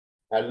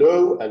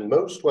Hello and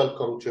most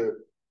welcome to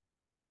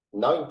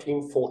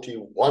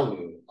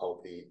 1941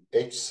 of the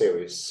H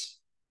series.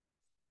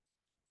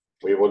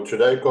 We will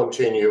today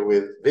continue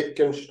with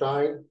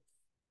Wittgenstein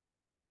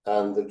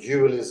and the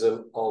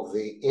dualism of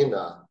the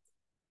inner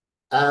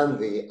and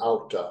the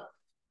outer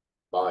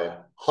by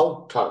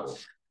Hao Tang.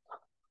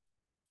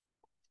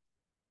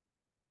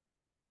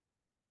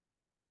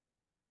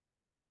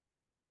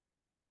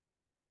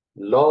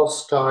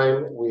 Last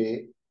time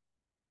we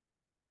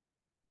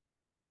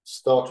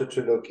started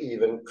to look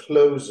even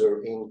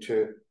closer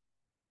into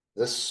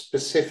the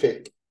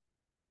specific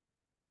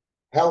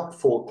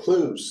helpful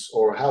clues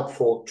or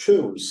helpful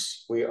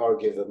tools we are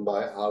given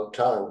by Hao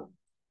Tang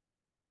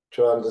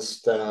to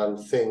understand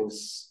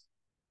things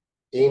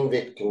in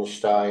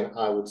Wittgenstein,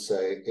 I would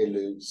say,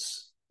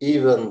 eludes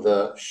even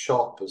the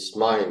sharpest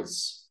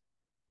minds.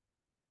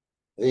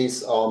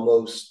 These are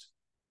most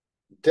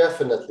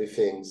definitely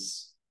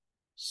things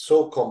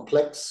so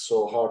complex,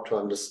 so hard to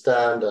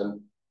understand,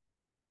 and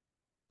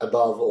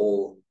above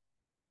all,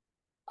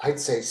 I'd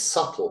say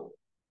subtle.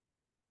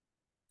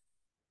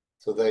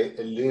 So they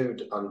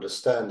elude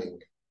understanding.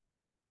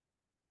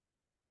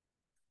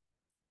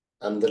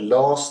 And the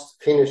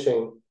last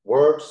finishing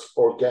words,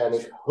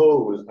 organic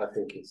whole, I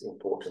think is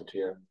important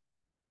here.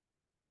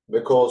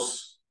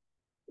 Because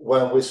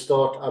when we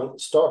start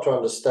to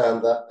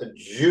understand that a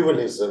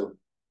dualism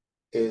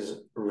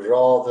is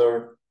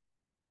rather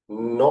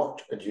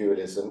not a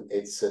dualism,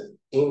 it's an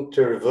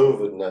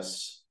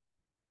interwovenness.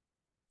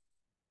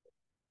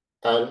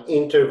 An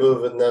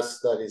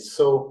interwovenness that is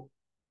so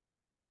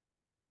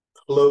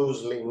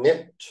closely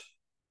knit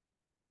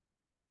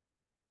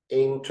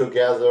in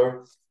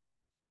together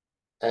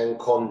and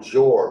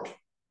conjured,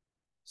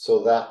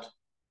 so that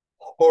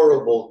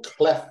horrible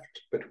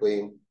cleft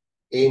between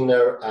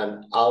inner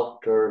and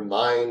outer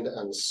mind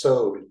and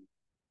soul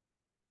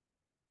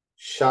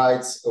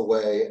shies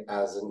away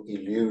as an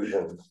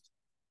illusion,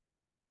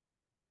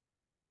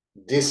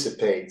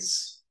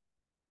 dissipates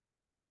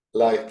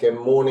like a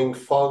morning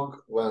fog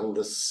when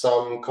the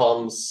sun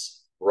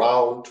comes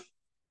round.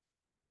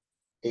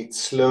 It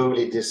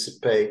slowly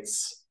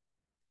dissipates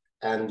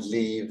and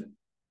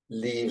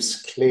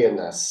leaves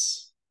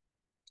clearness,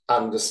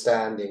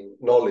 understanding,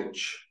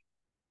 knowledge.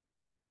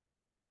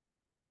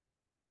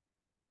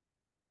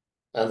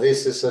 And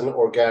this is an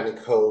organic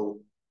whole,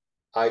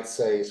 I'd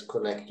say, is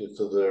connected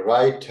to the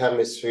right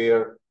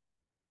hemisphere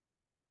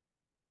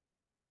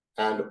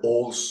and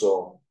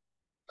also,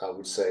 I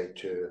would say,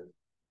 to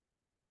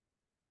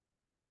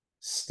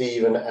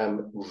Stephen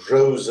M.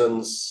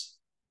 Rosen's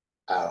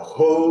a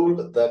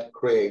whole that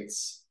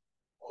creates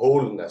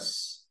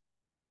wholeness.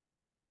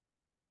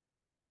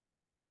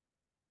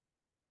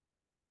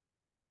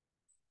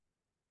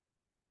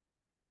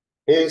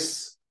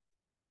 Is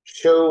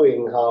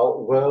showing how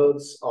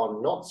words are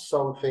not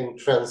something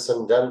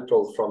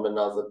transcendental from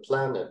another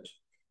planet,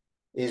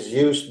 is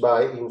used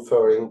by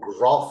inferring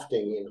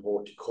grafting in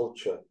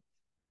horticulture.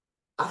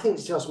 I think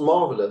it's just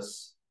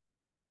marvelous.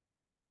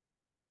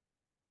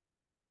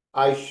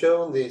 I've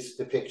shown these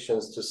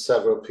depictions to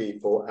several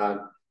people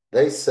and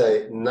they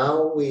say,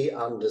 now we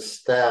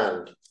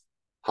understand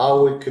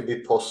how it could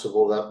be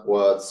possible that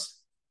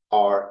words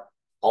are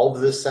of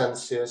the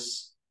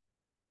sensuous,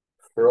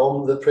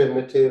 from the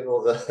primitive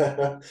or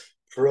the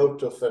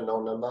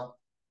proto-phenomena,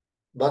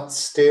 but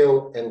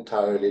still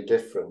entirely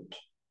different.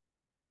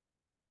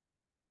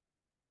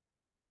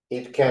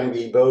 It can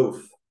be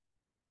both.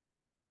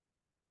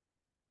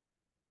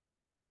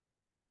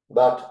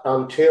 But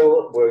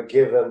until we're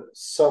given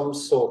some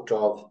sort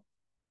of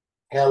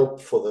help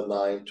for the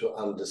mind to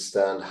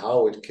understand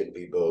how it can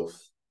be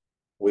both,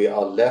 we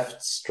are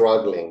left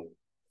struggling.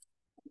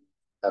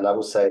 And I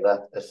would say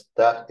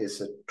that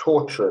is a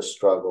torturous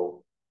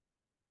struggle.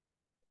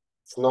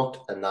 It's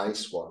not a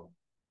nice one.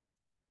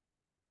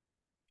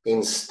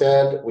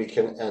 Instead, we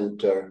can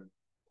enter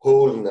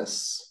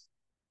wholeness.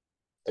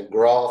 The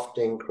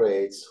grafting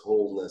creates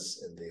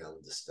wholeness in the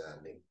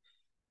understanding.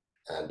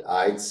 And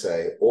I'd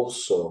say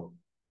also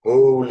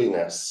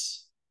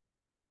holiness.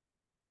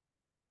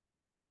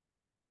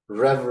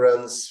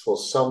 Reverence for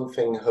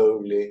something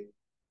holy,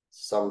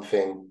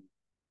 something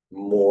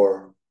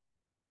more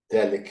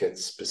delicate,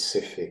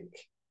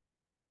 specific,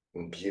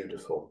 and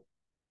beautiful.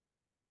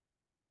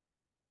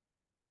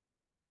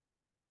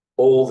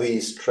 All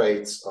these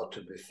traits are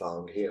to be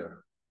found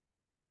here.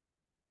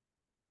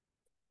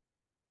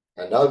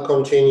 And I'll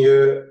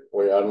continue.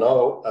 We are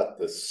now at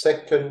the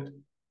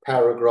second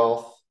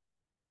paragraph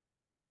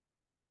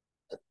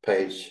at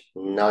page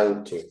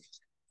 90.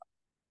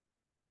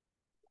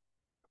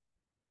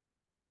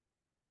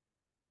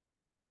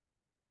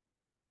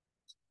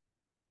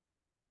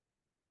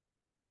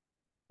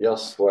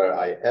 Just where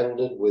I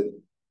ended with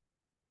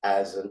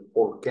as an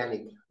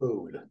organic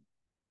whole.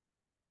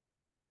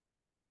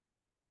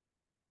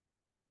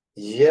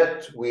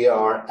 Yet we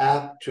are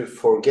apt to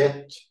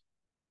forget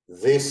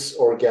this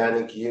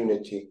organic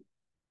unity,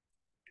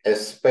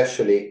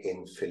 especially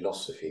in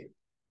philosophy.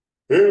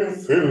 In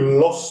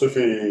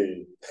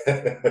philosophy!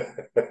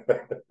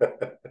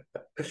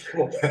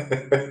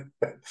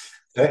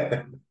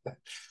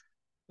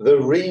 The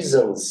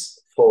reasons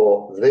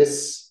for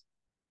this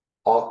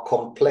are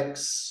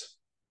complex,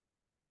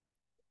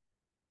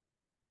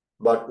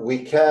 but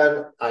we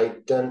can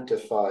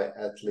identify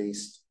at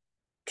least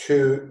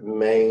two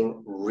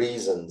main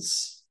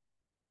reasons.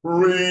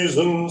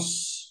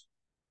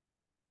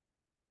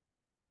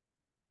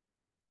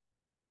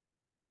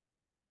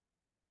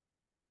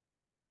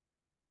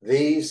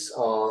 These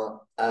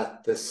are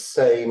at the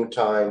same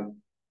time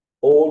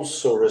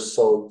also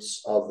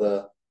results of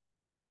the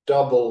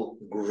double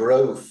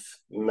growth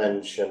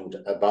mentioned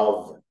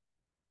above.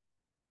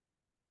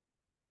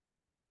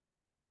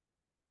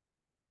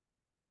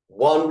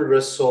 One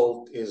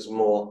result is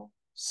more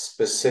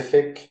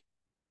specific,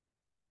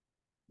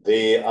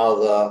 the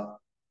other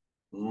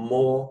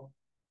more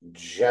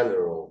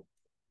general.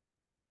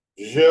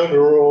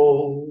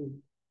 General.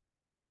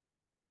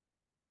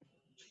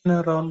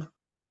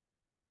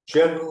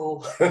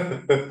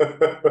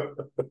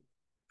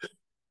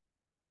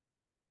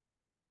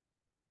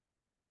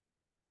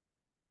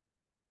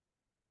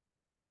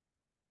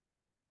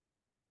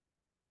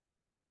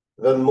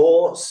 The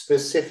more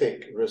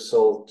specific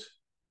result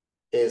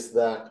is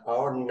that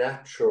our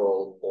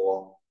natural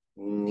or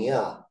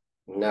near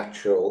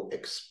natural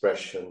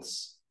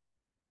expressions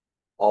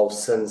of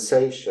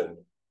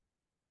sensation,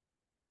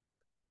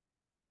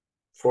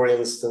 for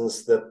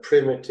instance, the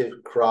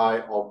primitive cry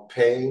of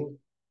pain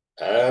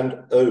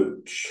and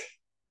ouch,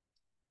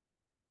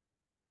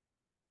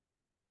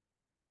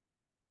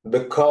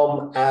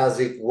 become, as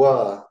it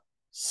were,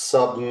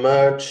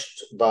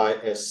 submerged by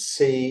a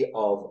sea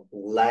of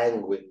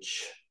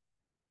language,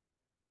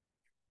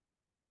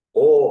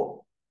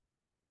 or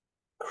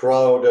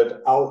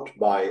crowded out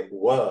by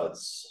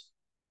words,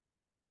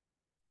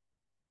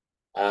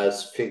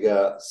 as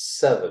figure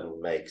 7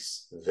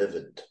 makes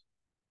vivid.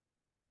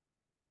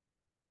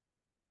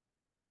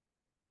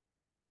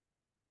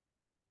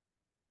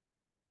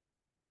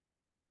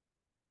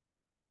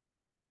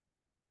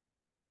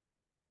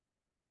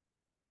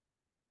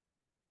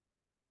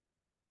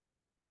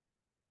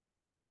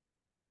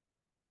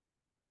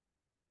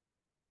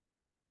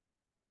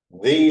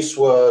 These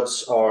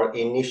words are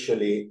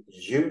initially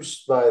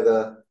used by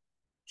the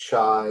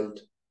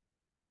child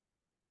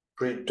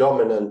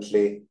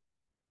predominantly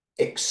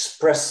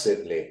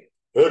expressively.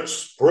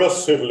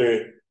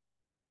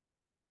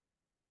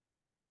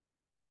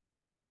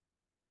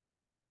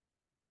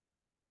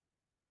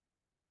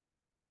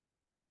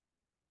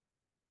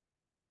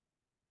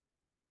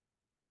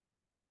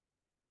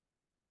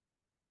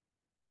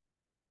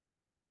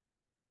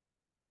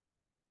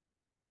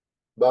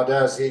 But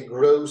as he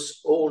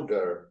grows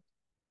older,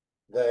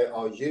 they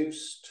are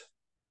used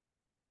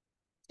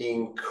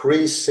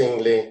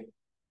increasingly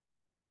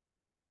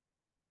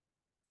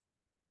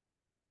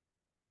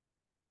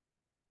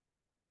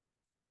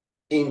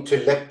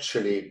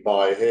intellectually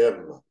by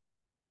him,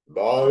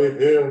 by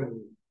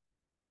him,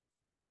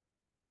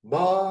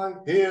 by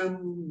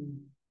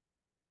him.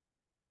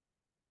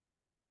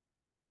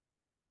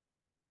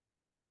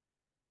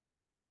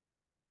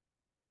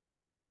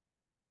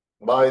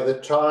 By the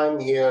time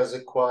he has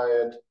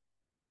acquired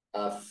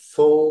a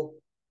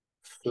full-fledged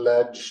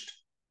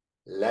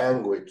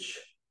language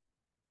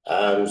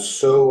and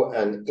so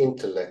an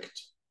intellect,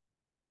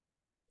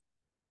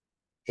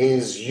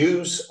 his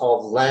use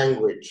of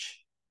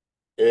language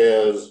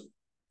is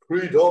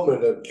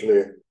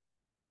predominantly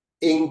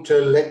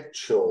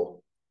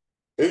intellectual.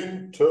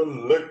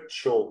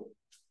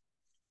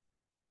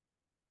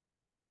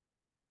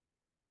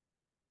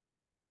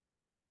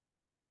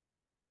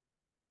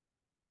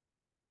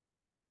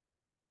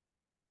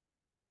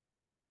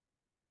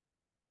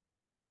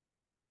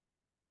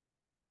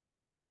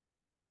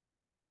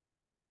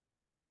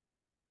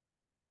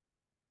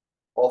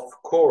 Of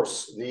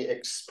course, the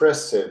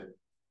expressive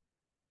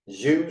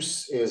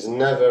use is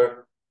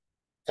never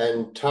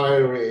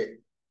entirely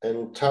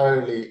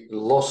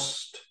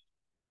lost,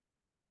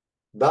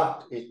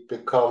 but it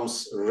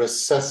becomes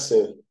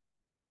recessive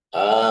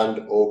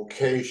and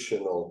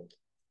occasional.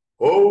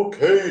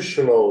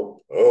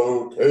 Occasional.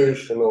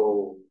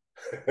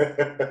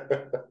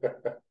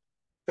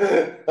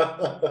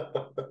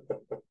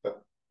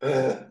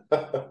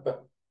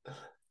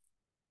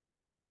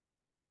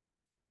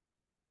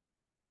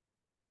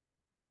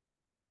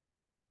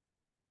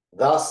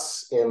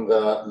 Thus, in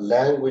the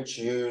language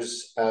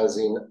use, as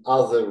in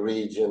other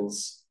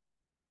regions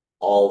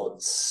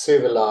of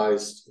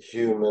civilized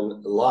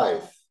human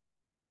life,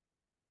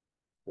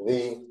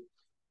 the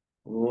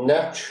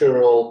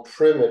natural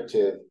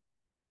primitive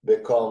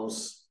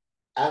becomes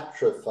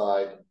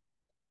atrophied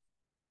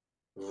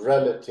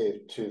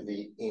relative to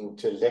the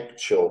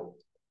intellectual.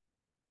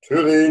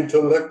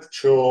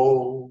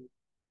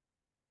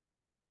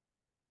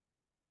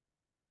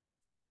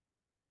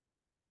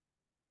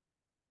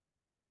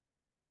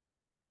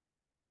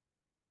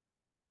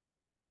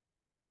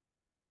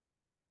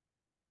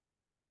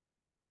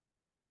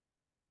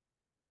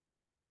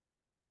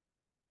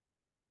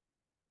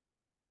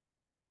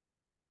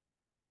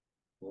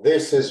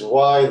 This is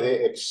why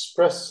the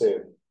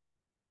expressive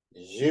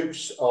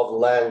use of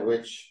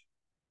language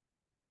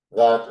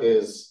that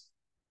is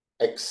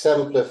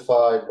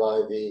exemplified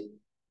by the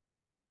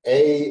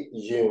A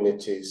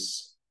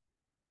unities,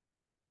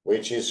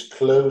 which is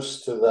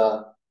close to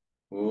the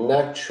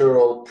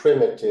natural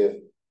primitive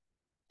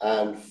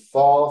and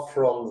far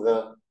from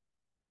the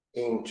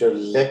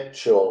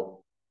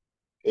intellectual,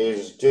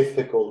 is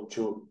difficult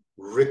to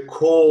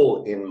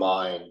recall in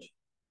mind.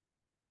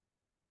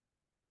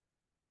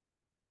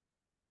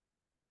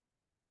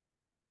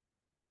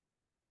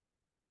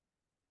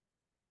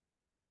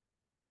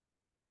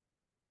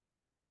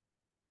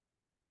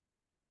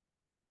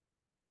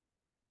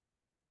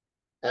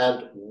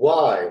 And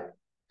why,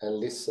 and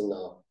listen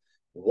now,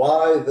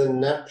 why the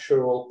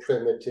natural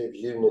primitive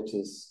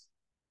unities,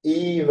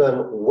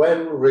 even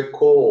when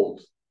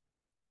recalled,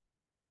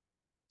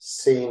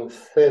 seem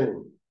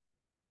thin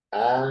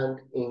and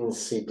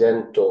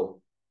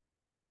incidental.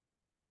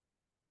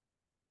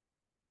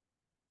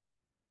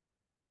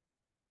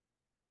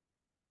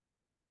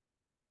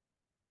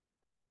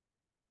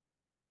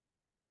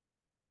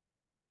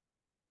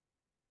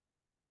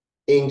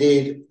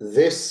 Indeed,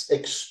 this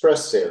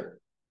expressive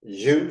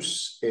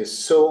use is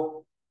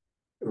so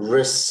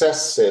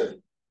recessive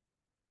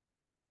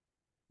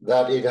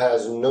that it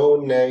has no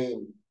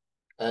name,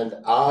 and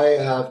I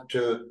have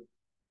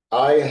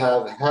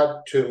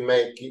had to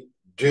make it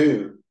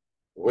do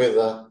with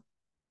a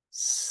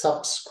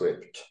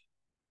subscript.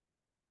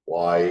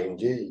 Why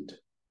indeed?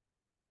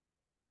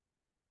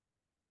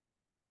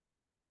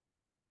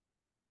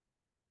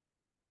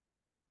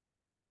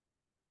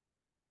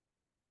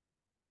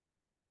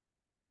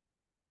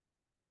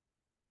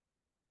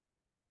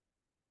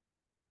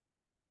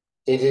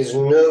 It is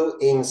no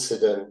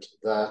incident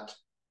that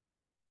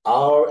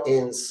our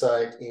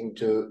insight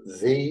into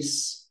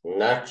these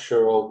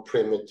natural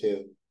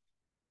primitive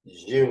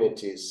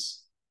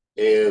unities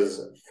is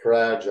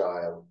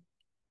fragile.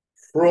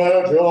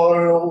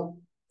 Fragile,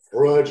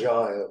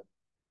 fragile,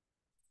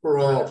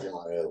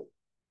 fragile.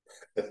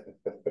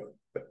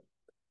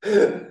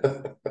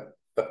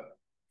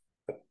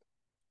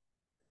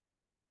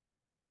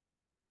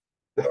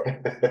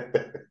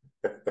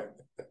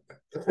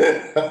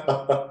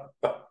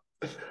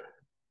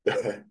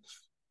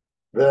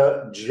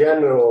 The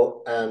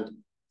general and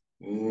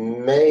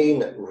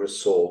main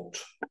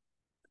result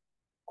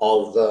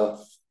of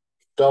the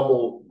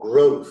double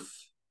growth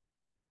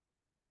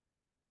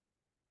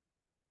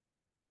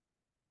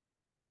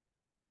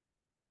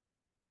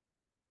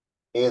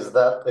is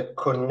that the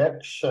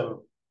connection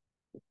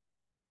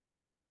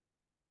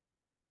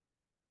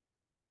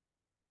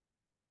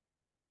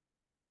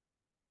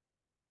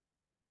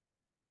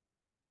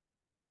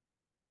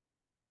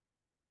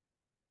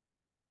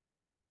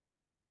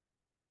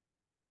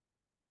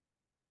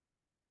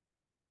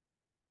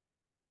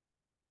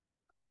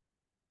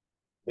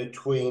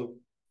between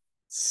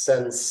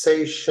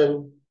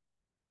sensation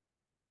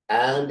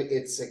and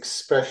its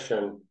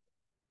expression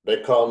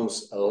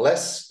becomes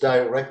less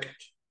direct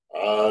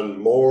and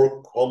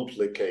more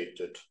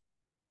complicated.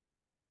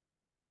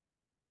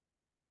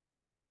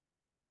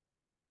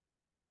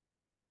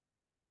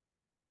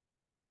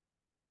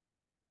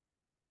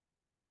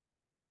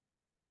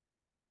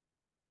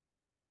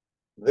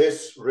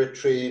 This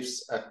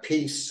retrieves a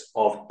piece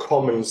of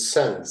common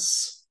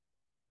sense.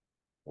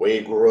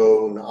 We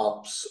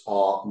grown-ups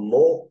are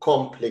more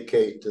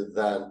complicated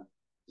than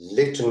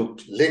little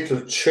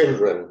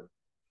children.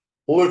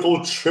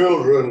 Little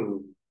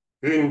children,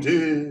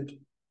 indeed.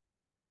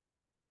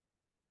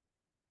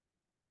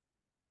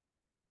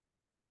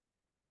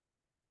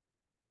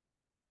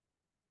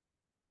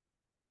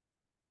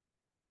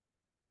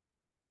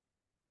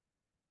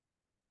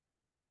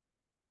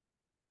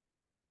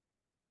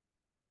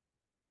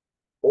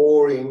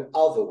 Or in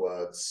other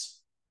words,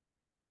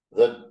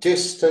 the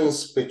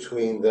distance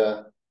between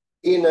the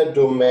inner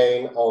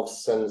domain of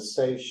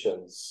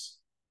sensations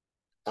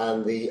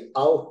and the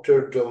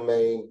outer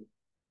domain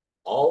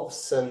of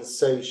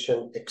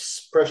sensation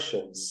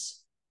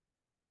expressions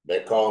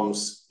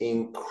becomes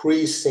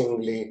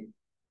increasingly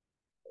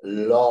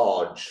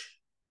large,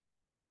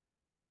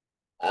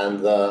 and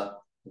the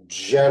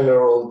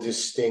general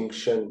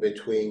distinction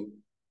between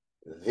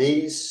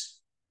these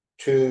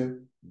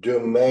two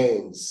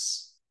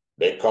domains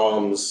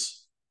becomes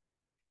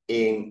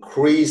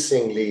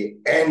increasingly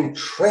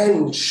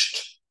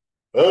entrenched.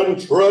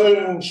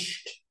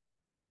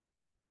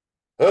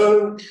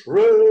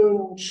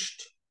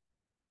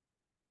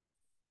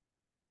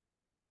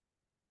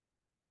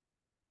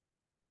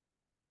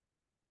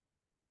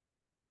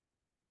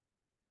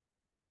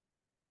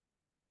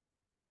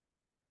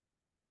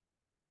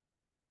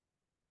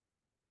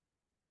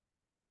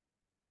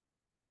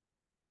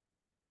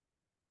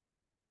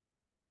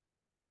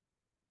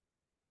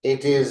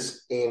 It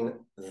is in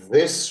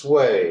this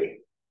way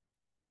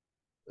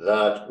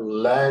that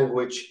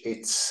language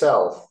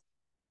itself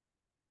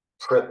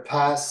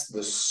prepares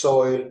the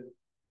soil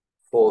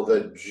for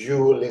the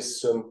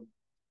dualism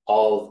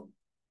of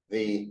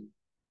the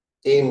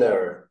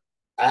inner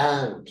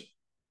and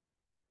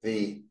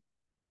the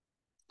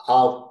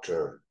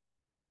outer,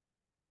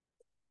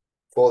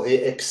 for the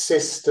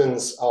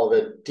existence of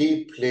a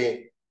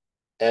deeply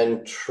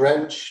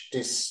entrenched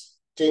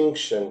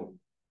distinction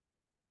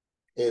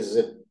is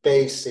a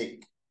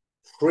basic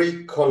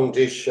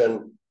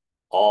precondition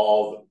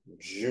of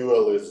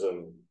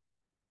dualism.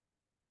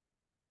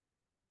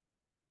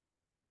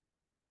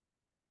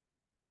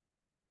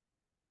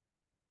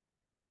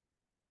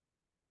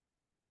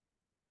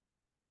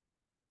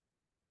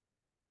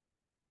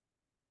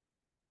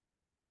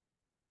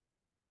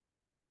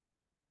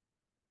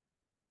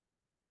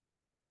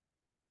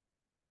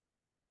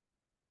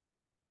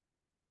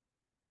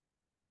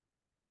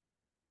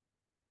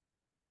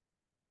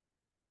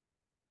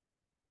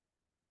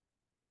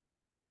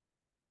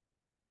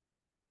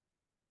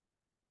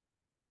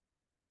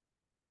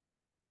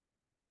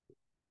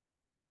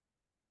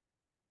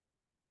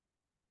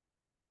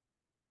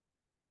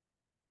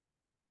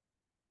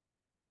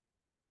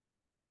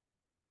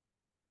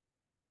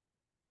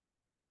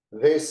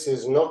 This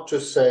is not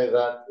to say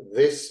that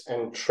this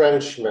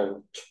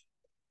entrenchment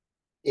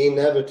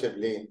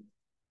inevitably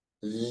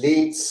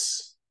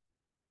leads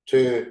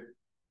to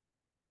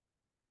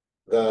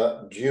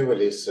the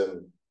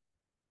dualism.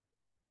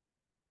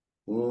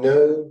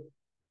 No,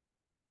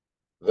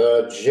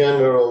 the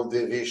general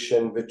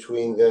division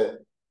between the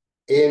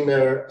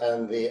inner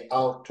and the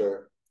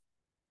outer,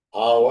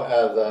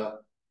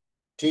 however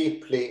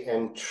deeply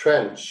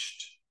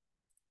entrenched,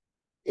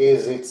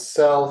 is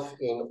itself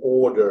in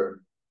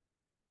order.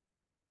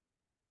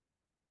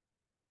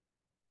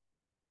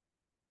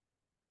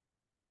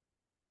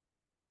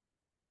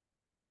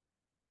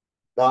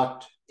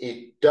 But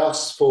it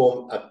does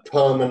form a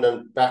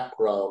permanent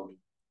background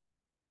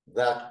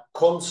that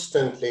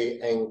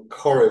constantly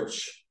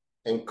encourages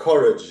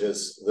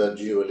the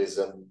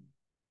dualism.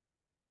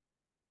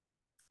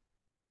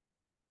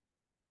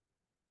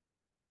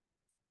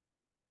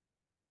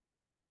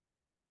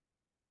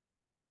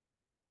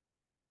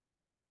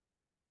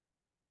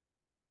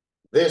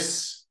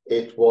 This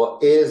is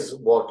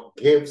what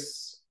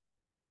gives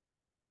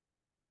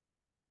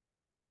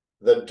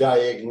the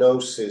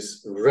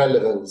diagnosis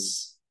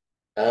relevance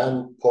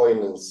and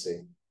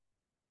poignancy.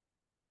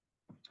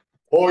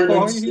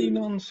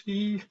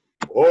 Poignancy.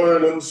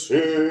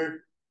 Poignancy.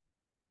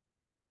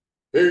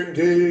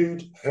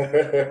 Indeed.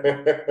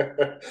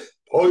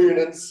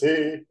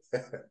 Poignancy.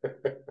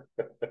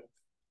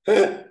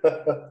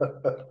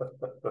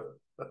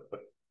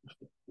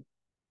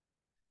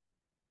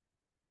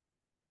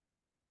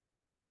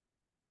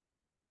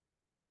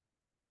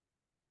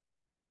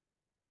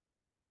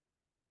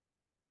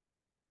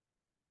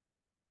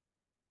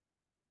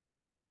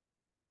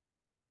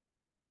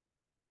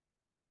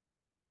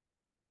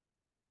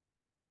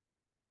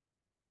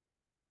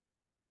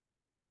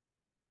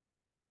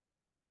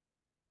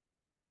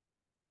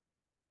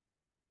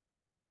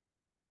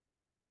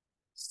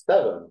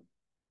 Seven,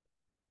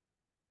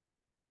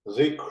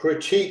 the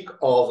critique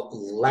of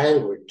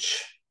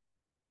language.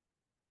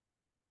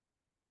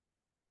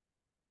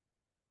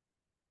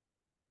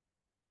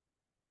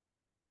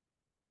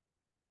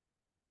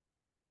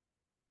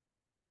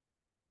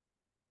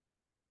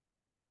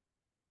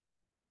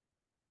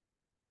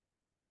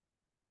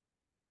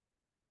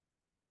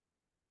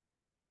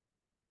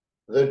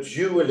 The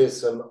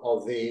dualism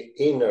of the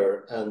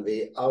inner and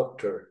the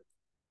outer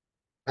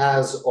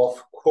has,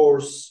 of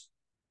course,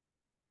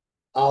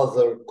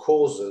 other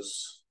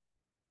causes.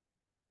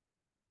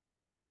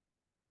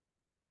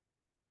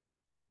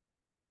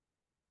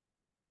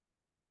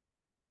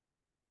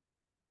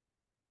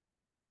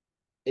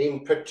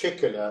 In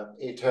particular,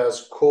 it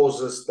has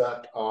causes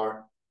that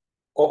are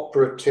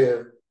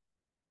operative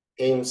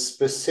in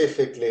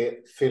specifically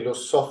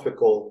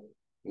philosophical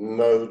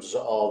modes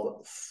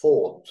of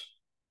thought.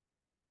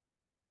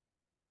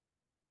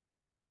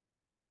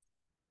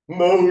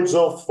 Modes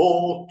of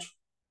thought,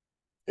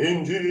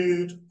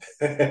 indeed.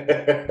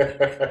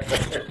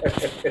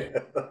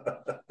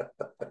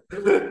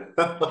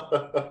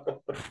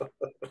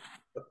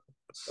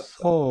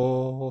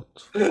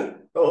 Thought.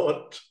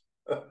 Thought.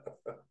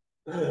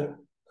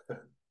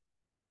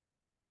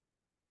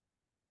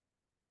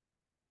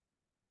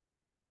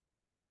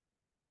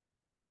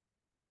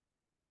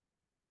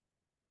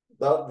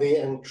 But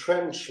the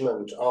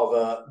entrenchment of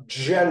a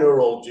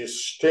general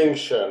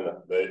distinction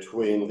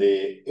between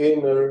the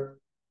inner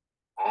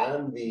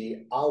and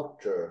the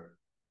outer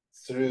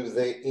through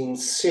the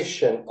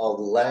incision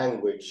of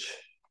language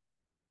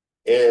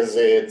is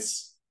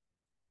its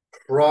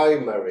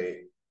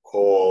primary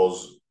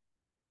cause.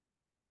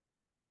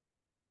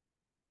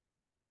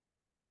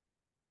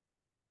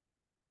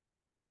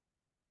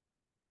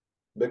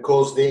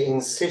 Because the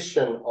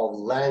incision of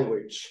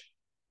language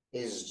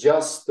is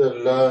just the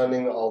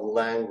learning of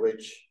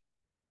language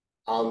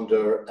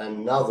under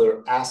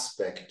another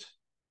aspect.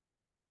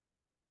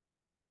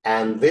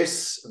 And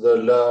this, the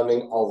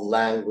learning of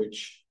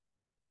language,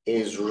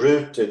 is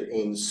rooted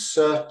in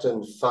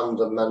certain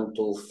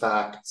fundamental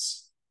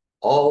facts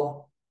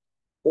of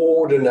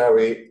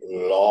ordinary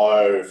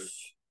life.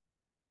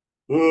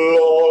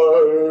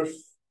 Life.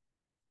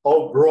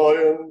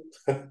 O'Brien.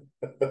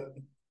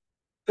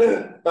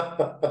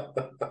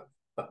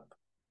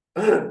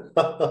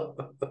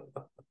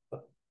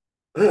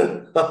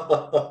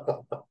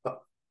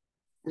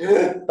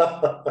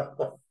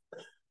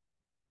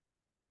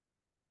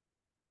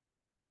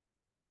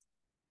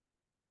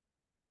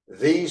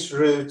 These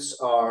roots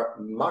are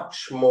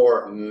much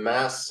more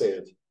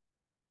massive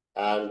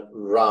and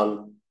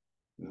run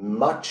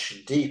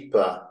much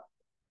deeper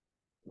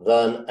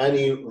than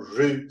any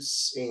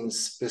roots in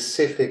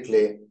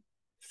specifically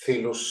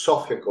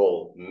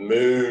philosophical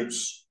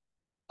moods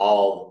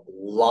of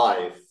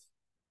life.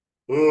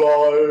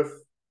 Life.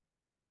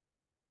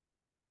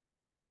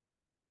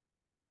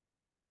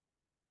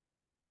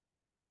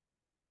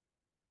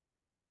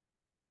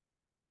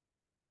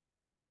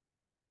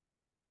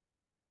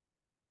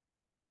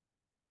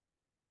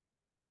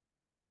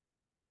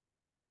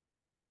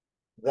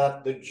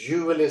 That the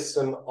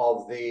dualism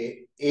of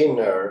the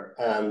inner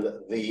and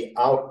the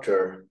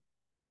outer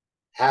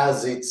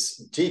has its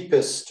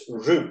deepest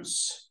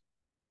roots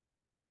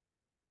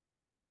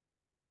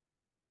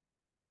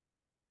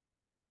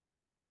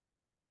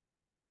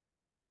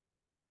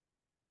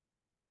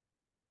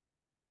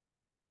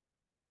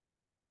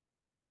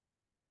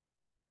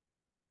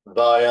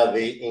via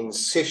the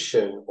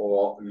incision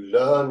or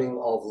learning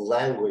of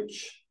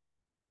language.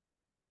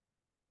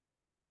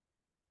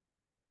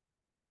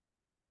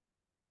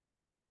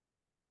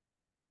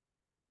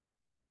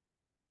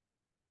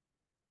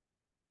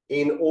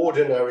 In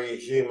ordinary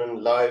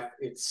human life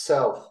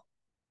itself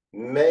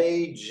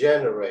may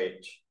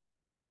generate,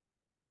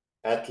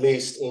 at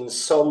least in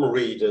some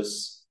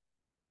readers,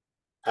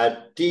 a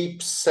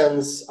deep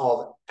sense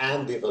of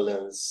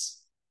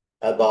ambivalence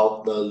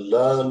about the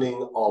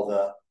learning of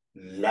a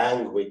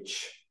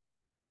language.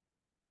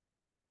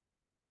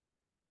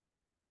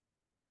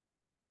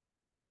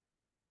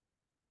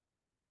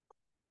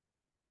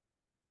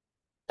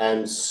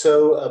 And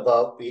so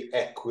about the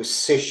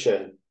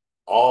acquisition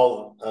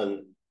of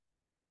an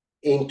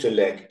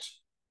intellect,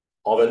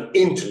 of an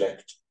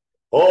intellect,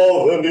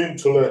 of an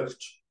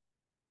intellect.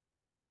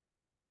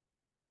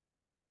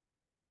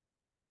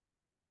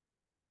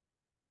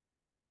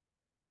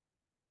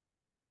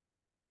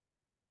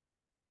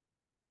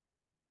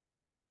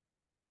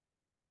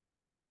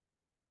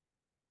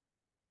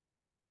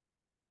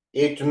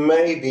 It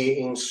may be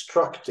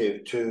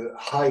instructive to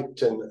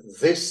heighten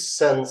this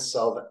sense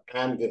of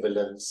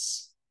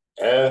ambivalence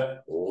a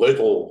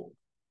little,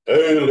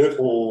 a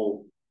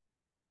little.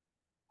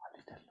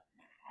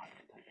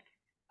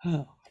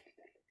 A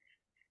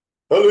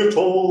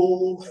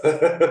little.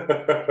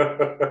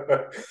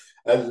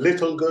 A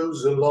little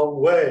goes a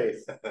long way.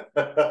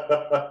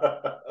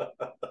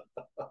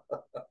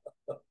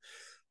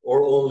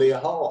 Or only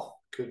half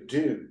could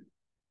do.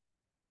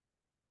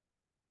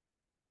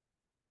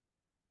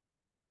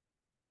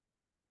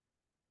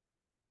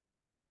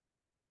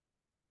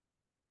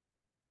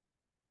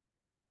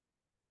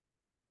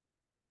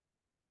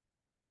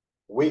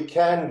 We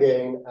can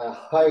gain a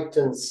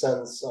heightened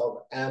sense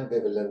of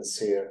ambivalence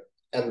here,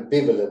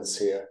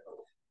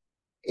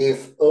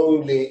 if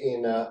only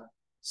in a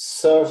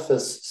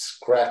surface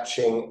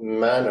scratching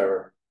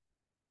manner.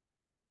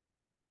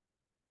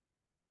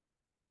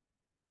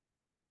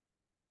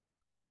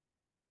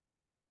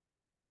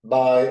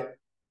 By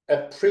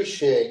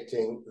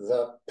appreciating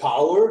the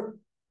power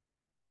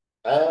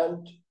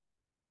and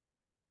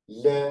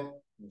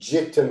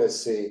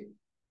legitimacy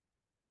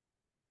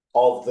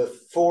of the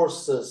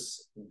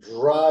forces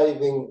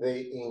driving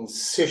the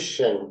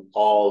incision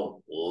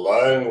of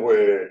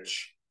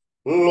language.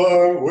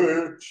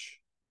 Language.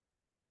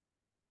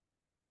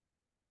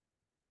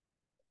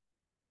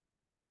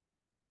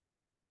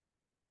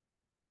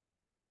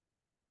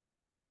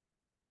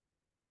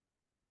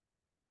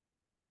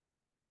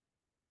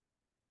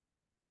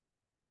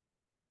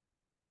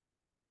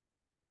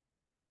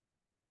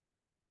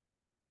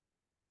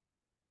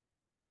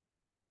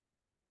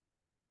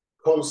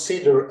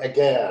 Consider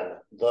again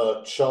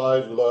the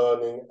child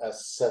learning a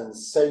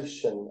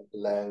sensation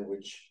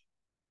language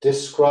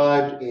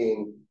described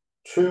in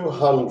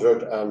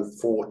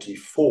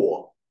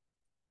 244.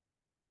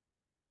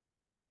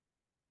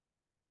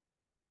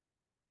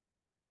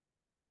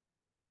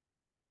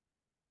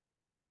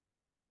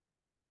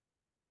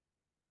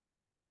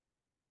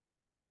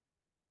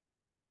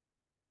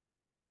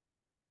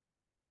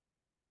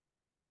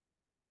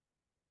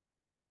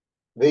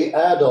 The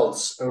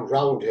adults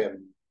around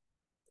him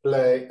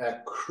play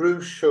a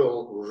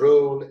crucial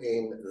role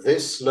in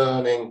this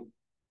learning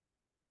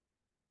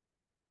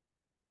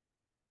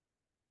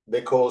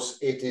because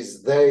it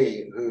is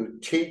they who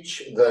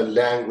teach the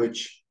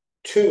language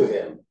to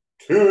him,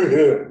 to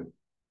him,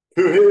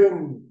 to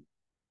him.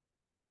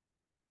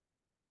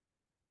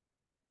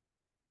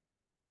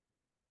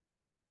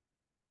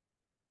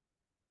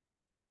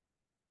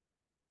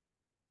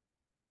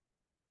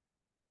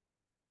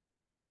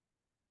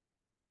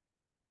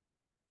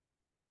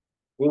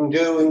 In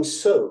doing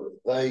so,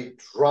 they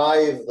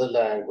drive the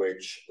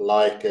language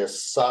like a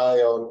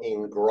scion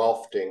in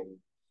grafting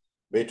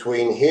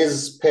between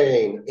his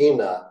pain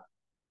inner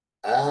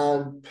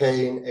and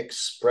pain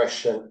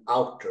expression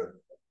outer.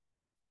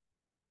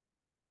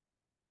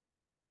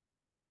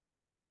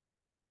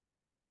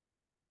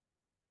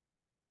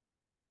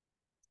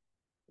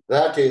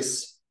 That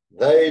is,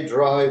 they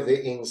drive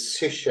the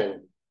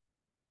incision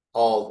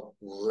of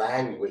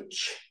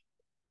language.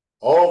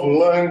 Of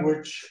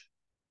language.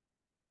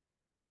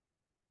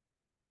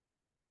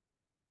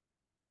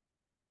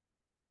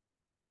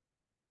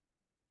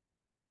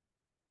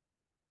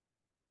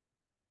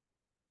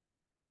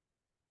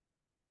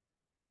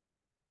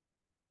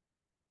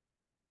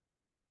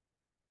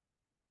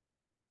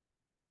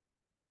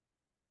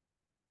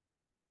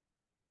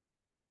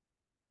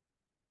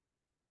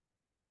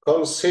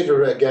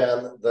 Consider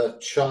again the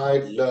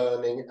child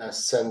learning a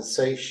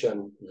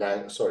sensation.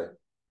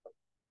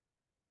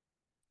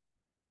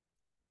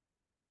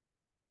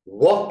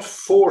 What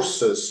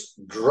forces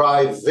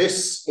drive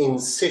this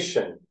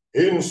incision?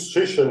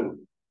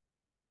 Incision.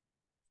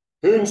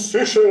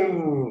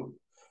 Incision.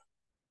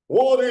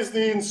 What is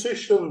the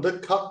incision? The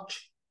cut,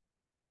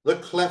 the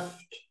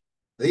cleft,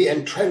 the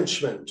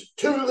entrenchment.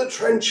 To the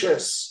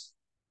trenches.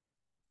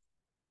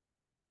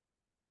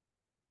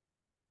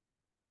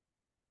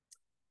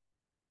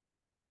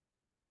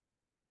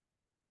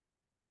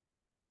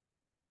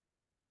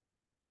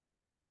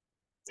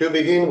 To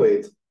begin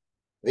with,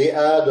 the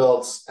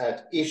adults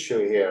at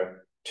issue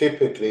here,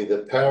 typically the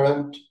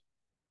parent,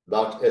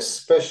 but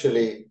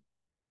especially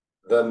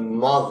the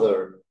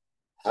mother,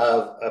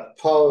 have a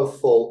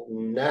powerful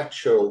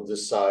natural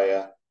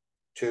desire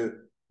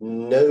to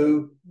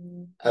know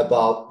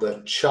about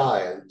the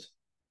child.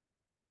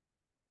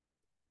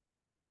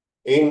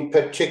 In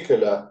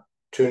particular,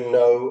 to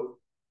know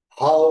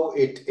how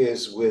it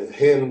is with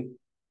him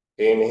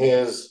in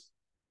his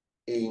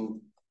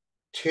interior.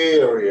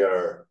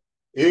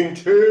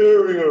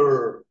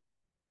 Interior.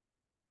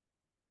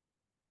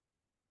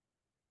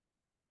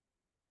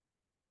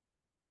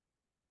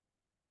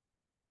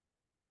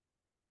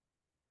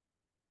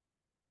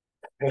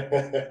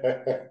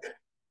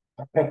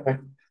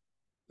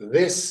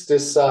 This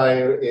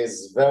desire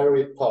is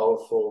very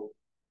powerful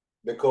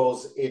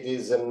because it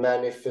is a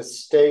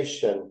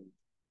manifestation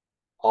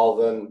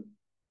of an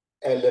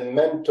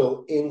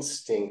elemental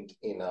instinct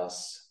in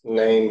us,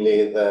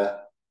 namely the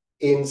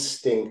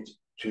instinct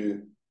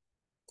to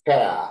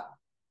care.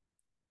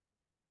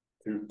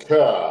 To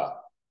care.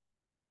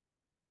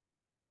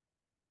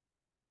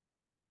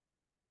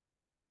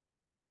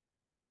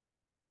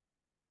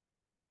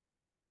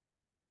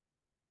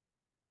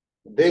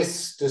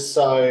 This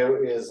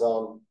desire is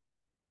on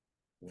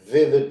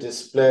vivid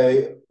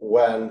display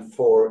when,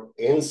 for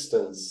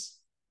instance,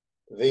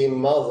 the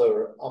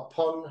mother,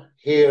 upon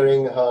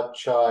hearing her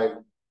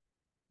child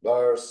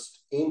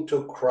burst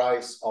into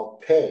cries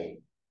of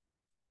pain,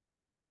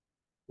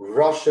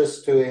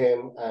 rushes to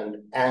him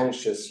and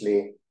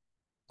anxiously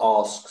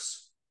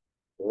asks,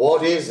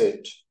 "What is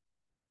it?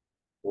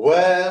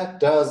 Where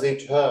does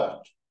it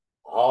hurt?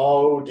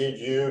 How did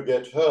you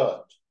get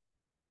hurt?"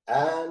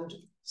 And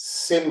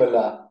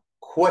similar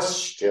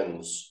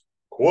questions.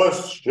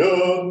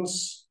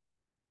 Questions.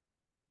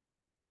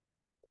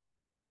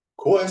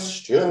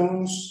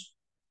 Questions.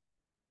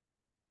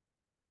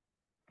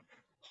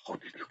 How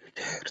did you get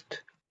hurt?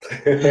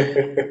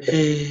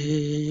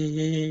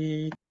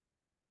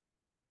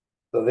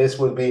 So this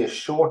will be a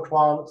short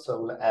one,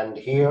 so we'll end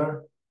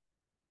here.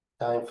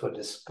 Time for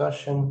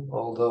discussion,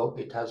 although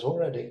it has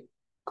already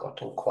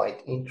gotten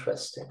quite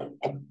interesting.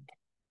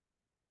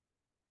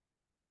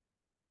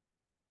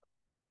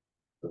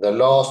 The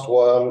last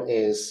one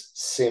is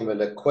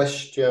similar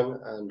question,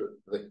 and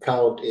the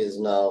count is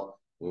now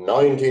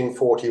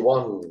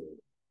 1941.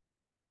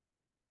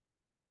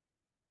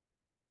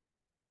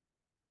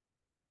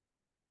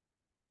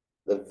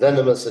 The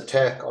venomous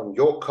attack on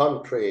your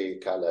country,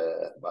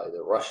 Kalle, by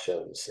the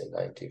Russians in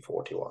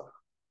 1941.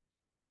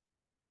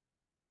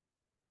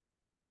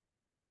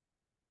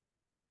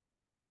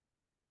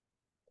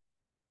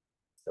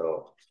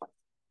 So,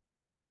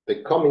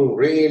 becoming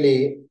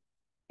really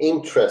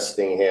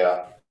interesting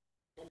here,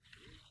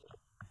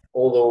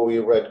 although we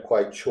read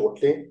quite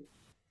short.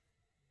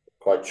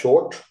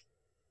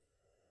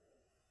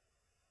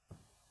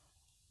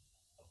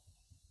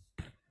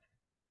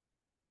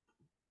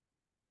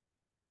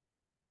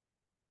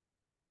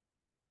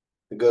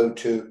 We go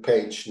to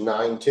page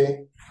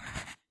 90.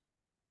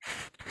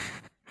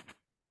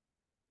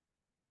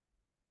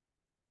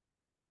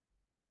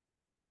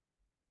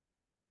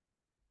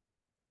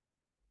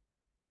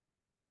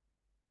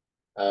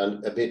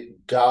 And a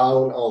bit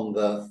down on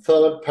the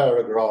third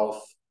paragraph.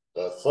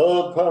 The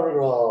third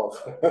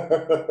paragraph.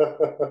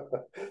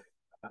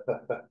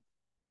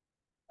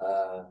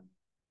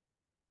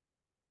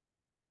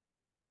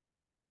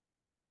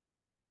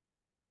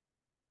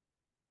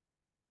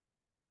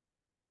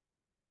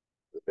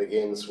 It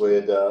begins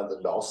with the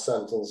last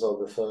sentence of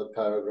the third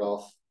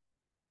paragraph.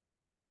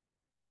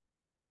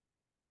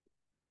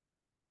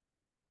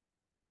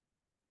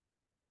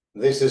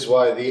 This is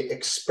why the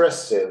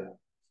expressive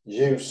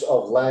use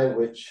of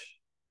language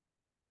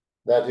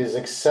that is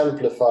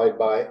exemplified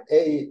by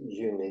A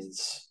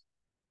units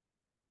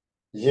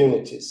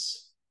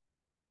unities,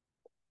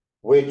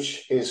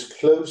 which is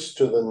close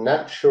to the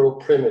natural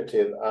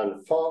primitive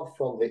and far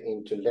from the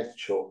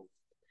intellectual,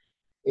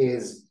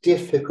 is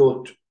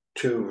difficult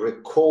to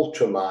recall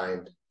to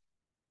mind,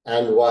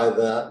 and why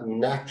the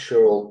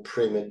natural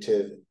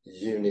primitive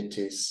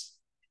unities,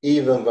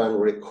 even when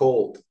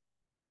recalled,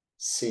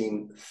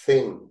 seem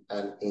thin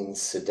and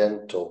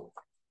incidental.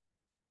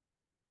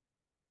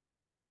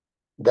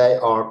 They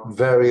are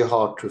very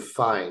hard to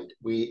find.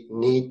 We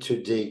need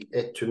to dig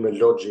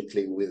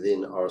etymologically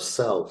within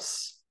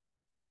ourselves.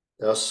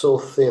 They are so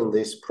thin,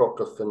 these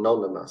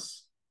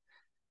proto-phenomenons.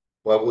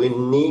 Well, we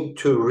need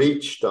to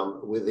reach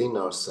them within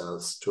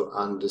ourselves to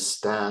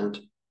understand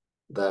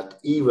that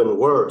even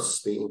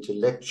worse, the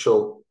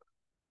intellectual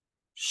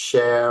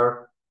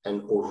share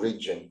an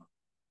origin.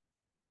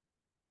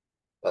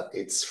 But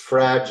it's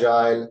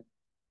fragile,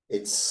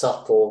 it's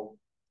subtle.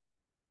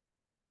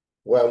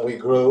 When we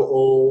grow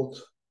old,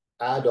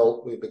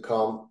 adult, we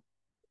become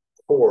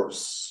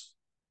coarse.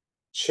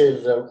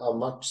 Children are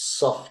much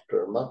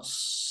softer, much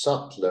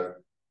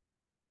subtler,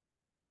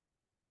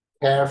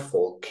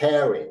 careful,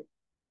 caring.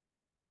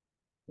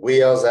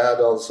 We as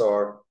adults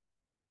are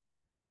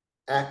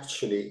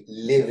actually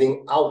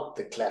living out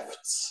the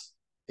clefts,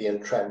 the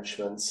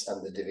entrenchments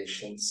and the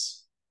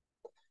divisions.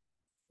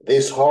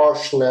 This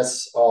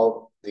harshness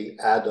of the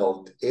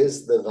adult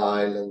is the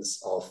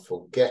violence of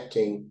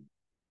forgetting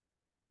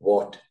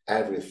what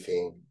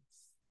everything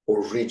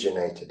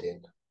originated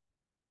in,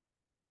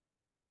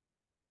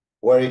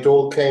 where it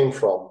all came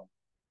from.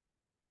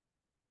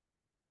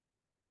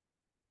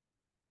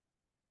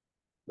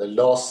 The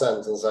last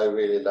sentence I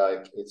really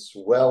like, it's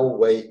well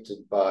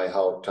weighted by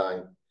Hao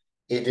Tang.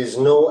 It is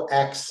no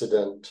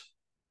accident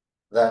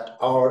that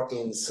our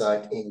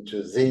insight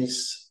into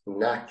these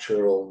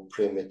natural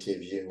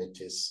primitive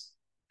unities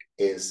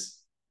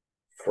is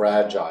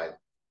fragile.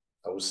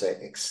 I would say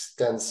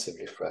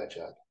extensively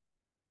fragile.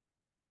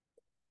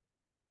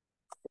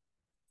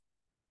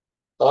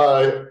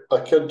 I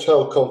can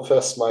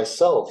confess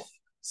myself,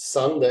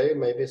 Sunday,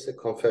 maybe it's a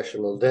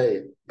confessional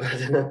day,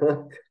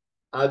 but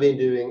I've been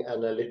doing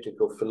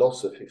analytical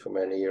philosophy for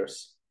many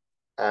years.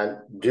 And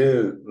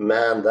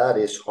man, that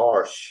is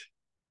harsh.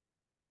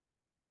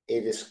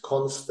 It is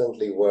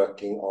constantly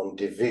working on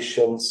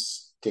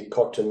divisions,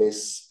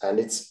 dichotomies, and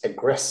it's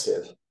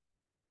aggressive.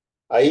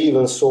 I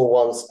even saw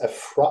once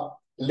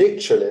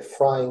literally a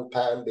frying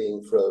pan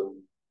being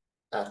thrown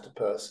at the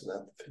person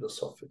at the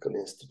philosophical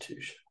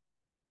institution.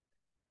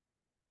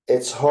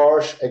 It's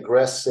harsh,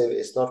 aggressive,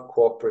 it's not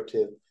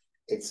cooperative,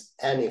 it's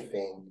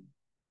anything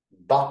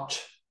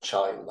but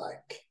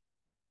childlike.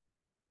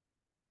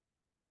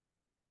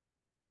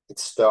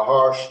 It's the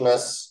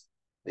harshness,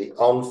 the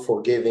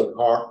unforgiving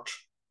heart,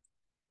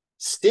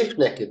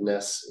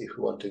 stiff-neckedness, if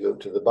we want to go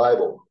to the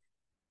Bible.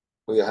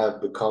 We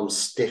have become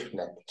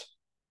stiff-necked,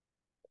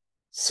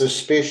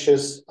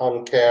 suspicious,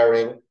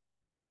 uncaring,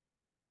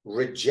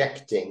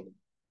 rejective.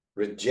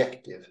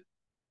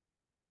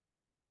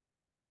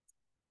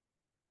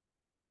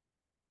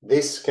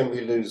 This can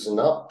be loosened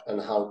up, and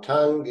Hao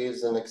Tang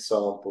gives an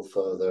example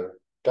further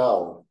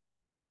down.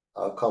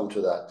 I'll come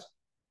to that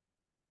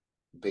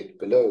a bit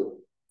below.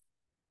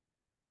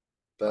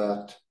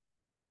 But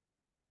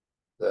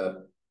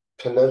the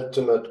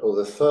penultimate or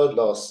the third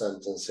last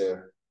sentence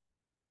here,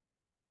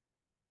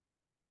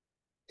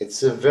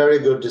 it's a very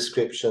good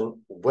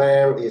description.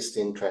 Where is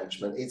the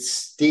entrenchment?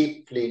 It's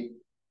deeply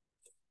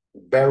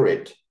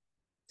buried.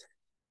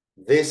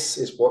 This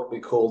is what we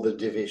call the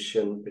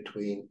division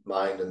between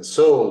mind and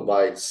soul,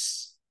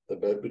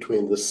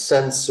 between the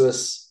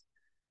sensuous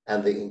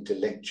and the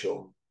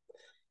intellectual.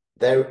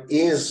 There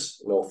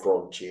is no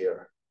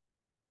frontier,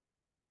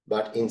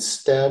 but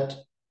instead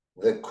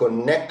the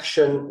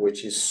connection,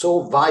 which is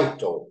so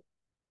vital,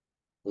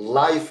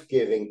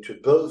 life-giving to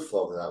both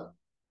of them,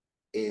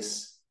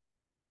 is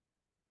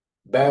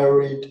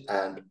buried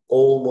and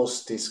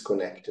almost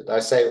disconnected. I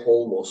say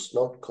almost,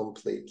 not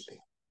completely.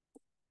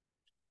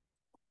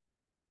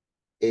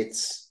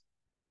 It's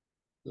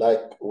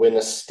like when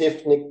a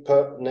stiff-necked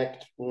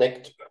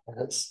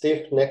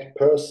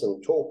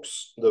person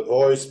talks, the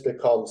voice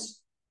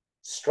becomes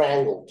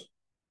strangled,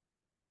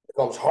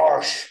 becomes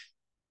harsh,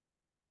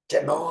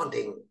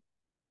 demanding.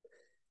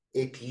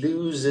 It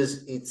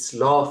loses its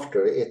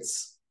laughter,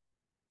 its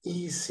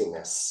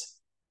easiness.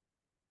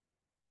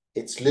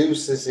 It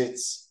loses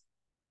its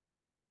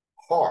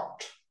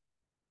heart.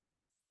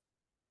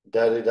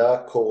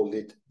 Derrida called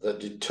it the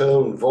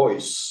detoned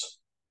voice.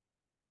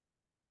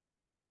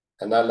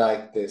 And I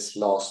like this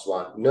last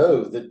one.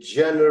 No, the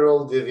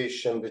general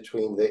division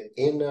between the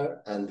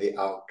inner and the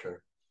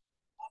outer,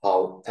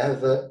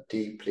 however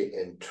deeply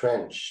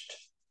entrenched,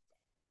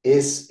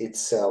 is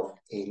itself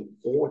in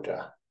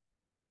order.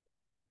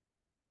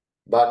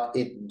 But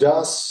it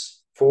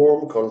does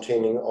form,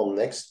 continuing on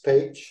next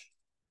page,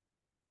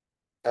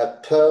 a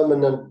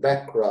permanent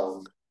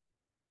background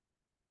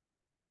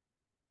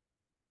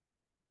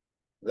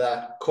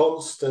that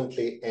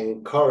constantly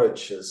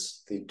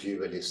encourages the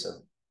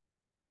dualism.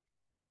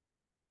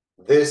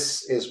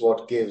 This is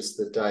what gives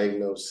the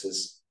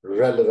diagnosis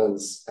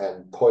relevance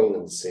and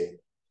poignancy.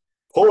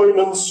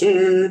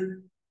 Poignancy!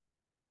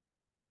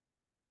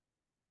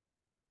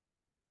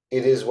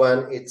 It is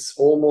when it's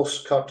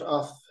almost cut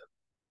off,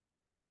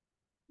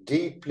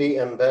 deeply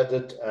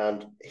embedded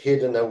and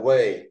hidden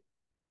away,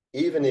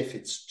 even if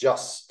it's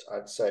just,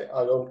 I'd say,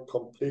 I don't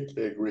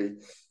completely agree,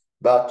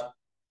 but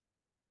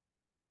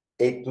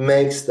it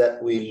makes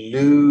that we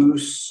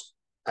lose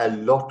a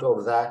lot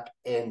of that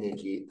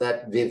energy,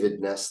 that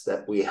vividness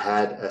that we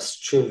had as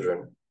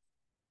children.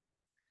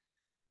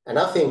 And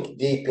I think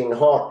deep in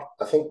heart,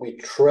 I think we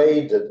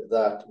traded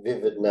that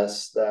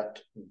vividness, that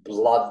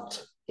blood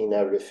in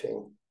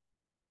everything,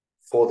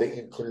 for the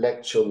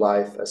intellectual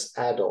life as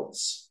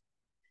adults.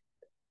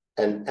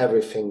 And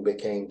everything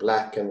became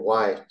black and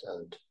white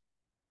and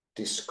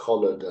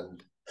discolored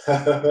and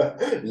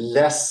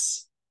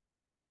less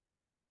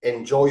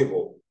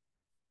enjoyable.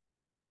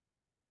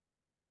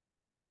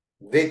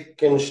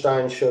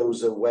 Wittgenstein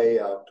shows a way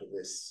out of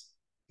this.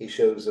 He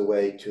shows a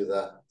way to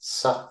the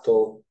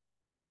subtle,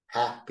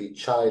 happy,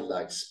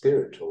 childlike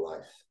spiritual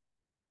life.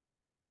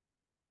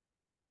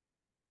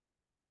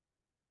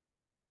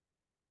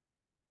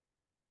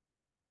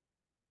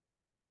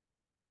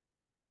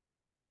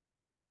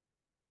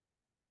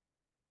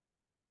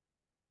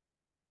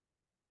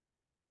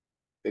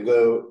 We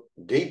go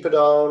deeper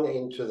down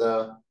into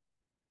the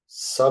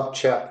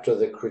subchapter,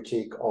 the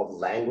critique of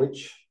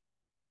language.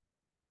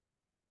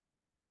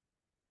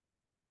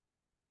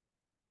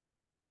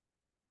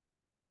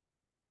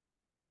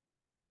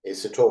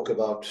 Is to talk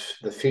about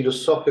the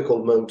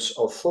philosophical modes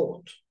of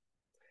thought.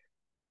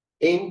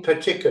 In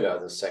particular,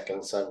 the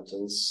second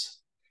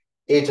sentence,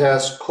 it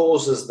has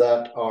causes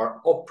that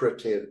are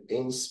operative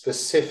in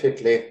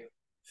specifically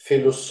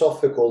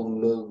philosophical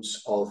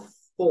modes of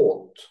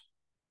thought.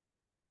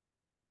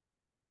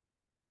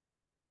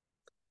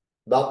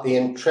 But the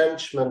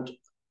entrenchment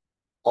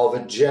of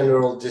a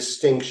general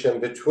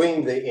distinction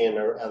between the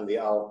inner and the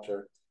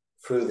outer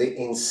through the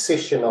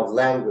incision of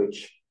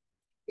language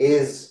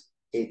is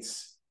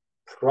its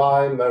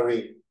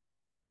primary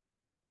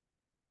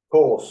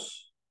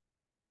cause,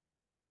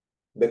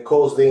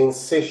 because the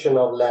incision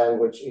of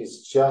language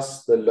is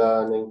just the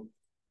learning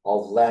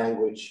of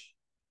language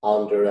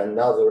under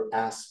another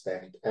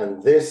aspect,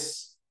 and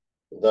this,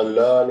 the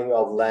learning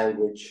of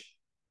language,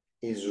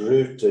 is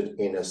rooted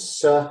in a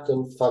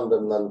certain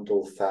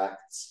fundamental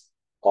facts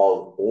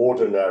of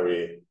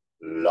ordinary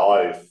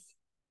life.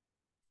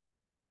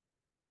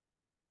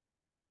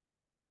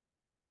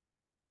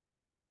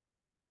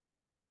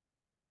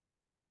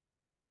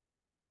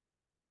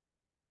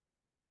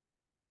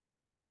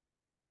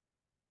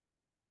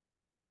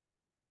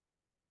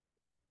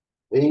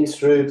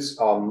 These roots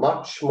are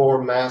much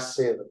more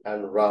massive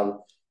and run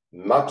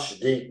much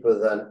deeper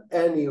than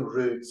any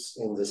roots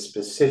in the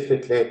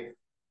specifically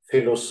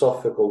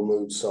philosophical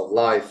moods of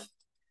life.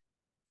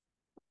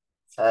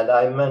 And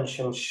I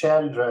mentioned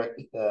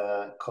Sheldrake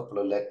a couple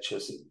of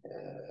lectures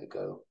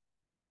ago.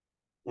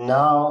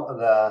 Now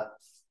the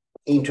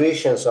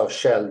intuitions of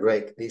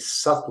Sheldrake, these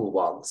subtle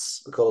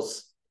ones,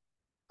 because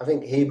I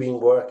think he'd been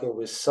working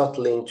with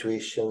subtle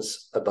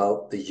intuitions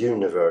about the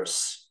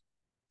universe.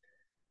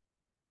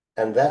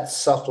 And that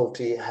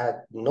subtlety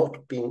had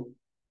not been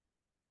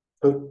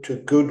put to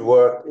good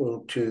work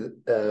into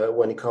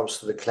when it comes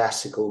to the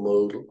classical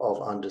mode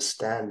of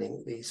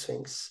understanding these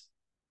things,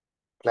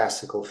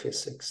 classical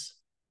physics,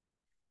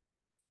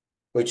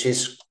 which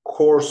is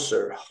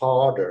coarser,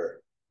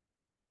 harder,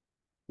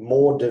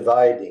 more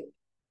dividing,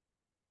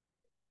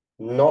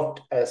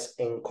 not as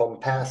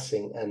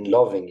encompassing and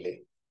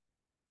lovingly,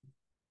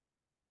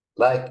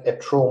 like a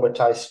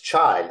traumatized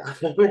child.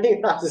 I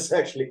mean, that is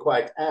actually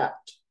quite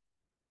apt.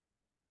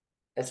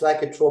 It's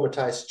like a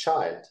traumatized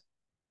child.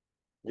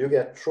 You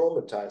get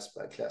traumatized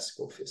by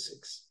classical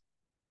physics.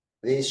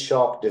 These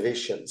sharp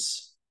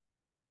divisions.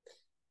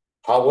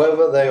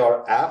 However, they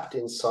are apt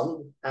in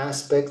some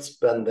aspects.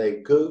 When they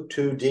go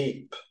too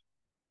deep,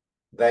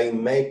 they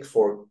make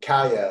for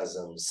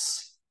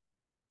chiasms,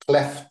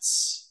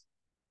 clefts,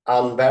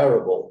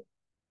 unbearable.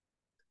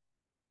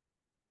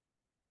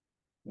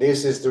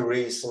 This is the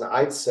reason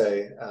I'd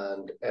say,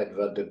 and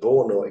Edward de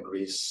Bono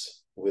agrees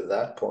with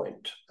that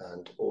point,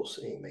 and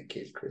also Ime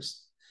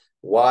Gilchrist,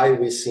 why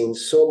we've seen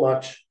so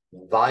much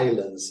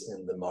violence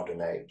in the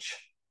modern age.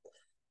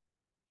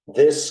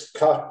 This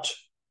cuts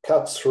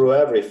through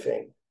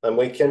everything, and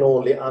we can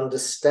only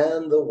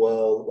understand the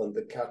world when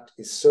the cut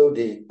is so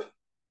deep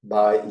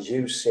by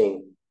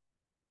using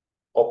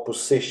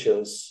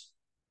oppositions,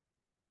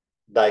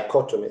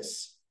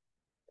 dichotomies,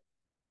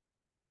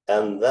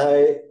 and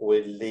they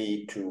will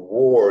lead to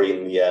war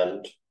in the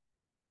end,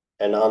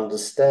 an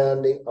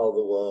understanding of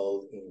the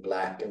world in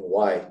black and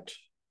white.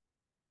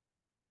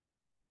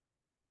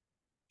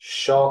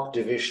 Sharp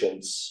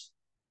divisions.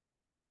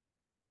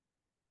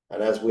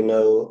 And as we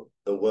know,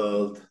 the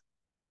world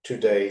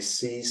today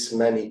sees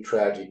many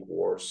tragic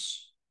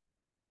wars.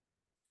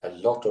 A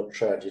lot of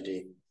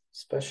tragedy,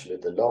 especially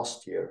the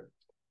last year.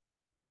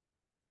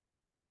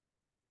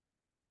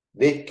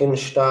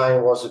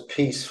 Wittgenstein was a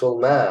peaceful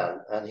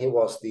man, and he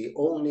was the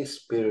only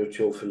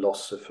spiritual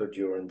philosopher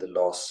during the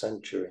last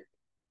century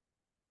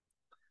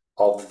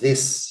of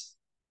this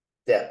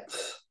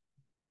depth.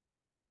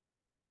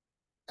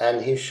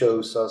 And he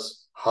shows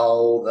us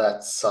how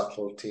that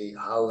subtlety,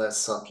 how that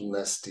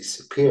subtleness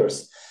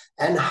disappears,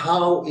 and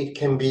how it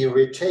can be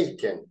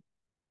retaken,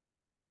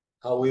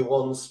 how we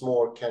once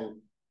more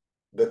can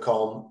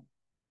become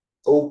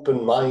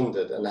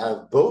open-minded and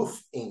have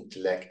both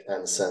intellect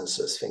and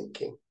senses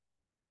thinking.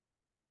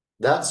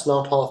 That's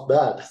not half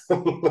bad.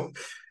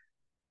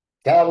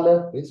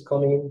 Kalle, please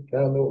come in.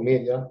 Kalle,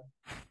 media.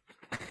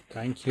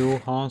 Thank you,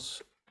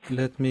 Hans.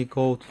 Let me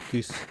go to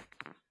this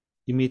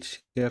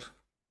image here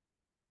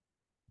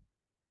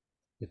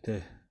with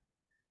the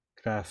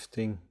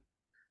crafting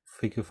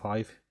figure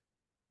 5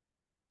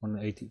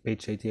 on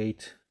page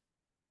 88.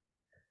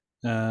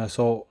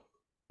 So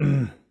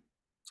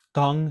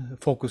Tang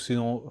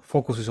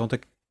focuses on the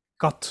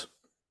cut,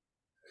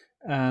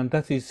 and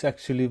that is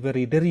actually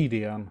very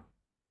Derridian.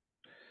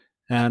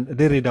 And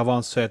Derrida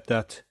once said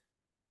that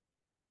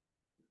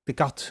the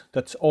cut,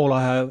 that's all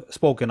I have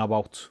spoken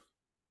about.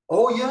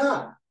 Oh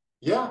yeah,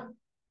 yeah.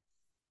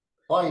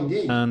 Oh,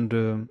 indeed. And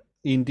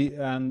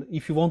and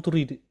if you want to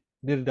read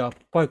Derrida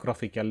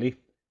biographically,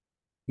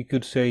 you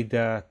could say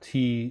that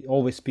he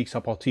always speaks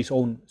about his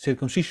own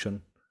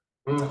circumcision.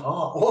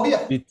 Oh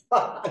yeah.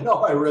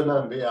 No, I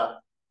remember. Yeah.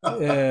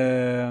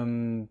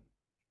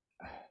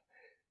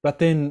 But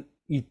then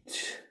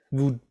it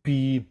would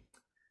be,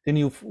 then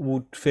you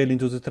would fall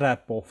into the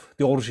trap of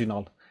the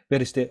original.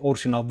 Where is the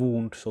original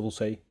wound, so to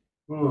say?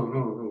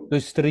 So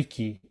it's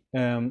tricky.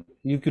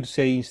 You could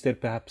say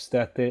instead perhaps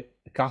that the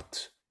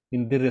cut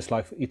in Derrida's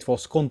life, it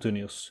was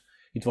continuous.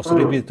 It was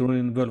repeated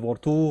during World War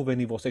II when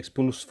he was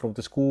expelled from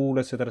the school,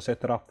 etc.,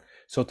 etc.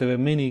 So there were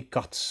many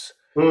cuts,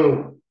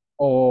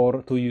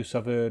 or to use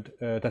a word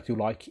that you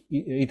like,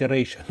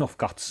 iteration of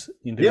cuts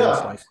in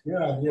Derrida's life.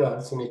 Yeah,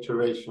 it's an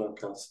iteration of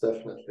cuts,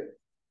 definitely.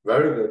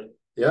 Very good.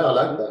 Yeah, I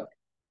like that.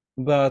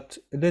 But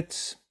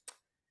let's,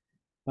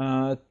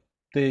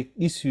 the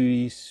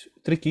issue is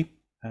tricky,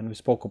 and we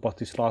spoke about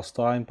this last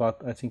time,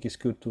 but I think it's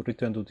good to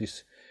return to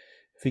this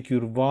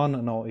figure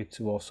 1. No, it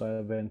was,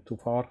 I went too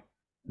far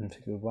in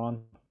figure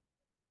 1.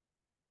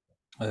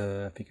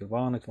 Figure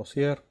 1, it was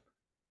here.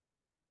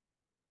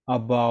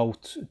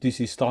 About, this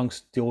is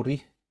Tang's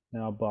theory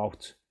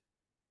about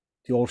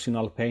the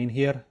original pain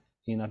here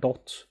in a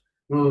dot,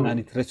 and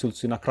it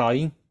results in a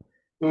crying.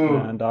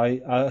 And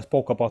I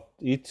spoke about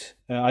it.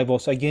 I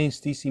was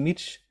against this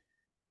image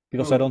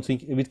because I don't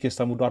think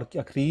Wittgenstein would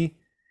agree,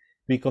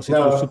 because it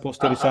was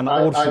supposed there is an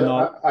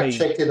original pain. I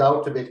checked it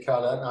out a bit,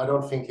 Kalle, and I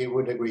don't think he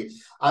would agree.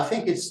 I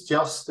think it's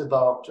just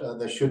about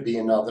there should be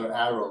another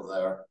arrow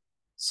there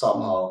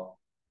somehow.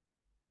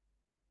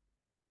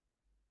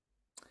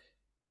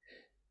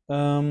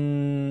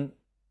 And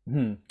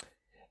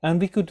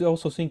we could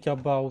also think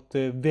about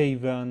the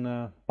wave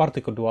and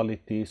particle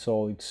duality.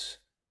 So it's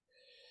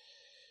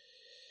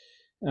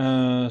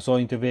so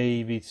in the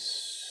wave,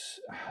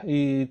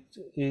 it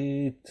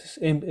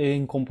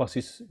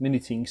encompasses many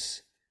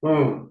things.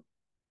 Oh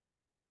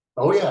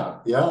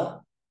yeah.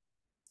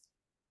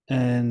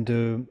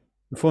 And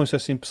for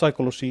instance, in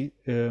psychology,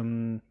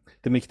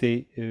 they make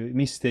the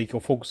mistake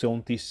of focusing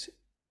on this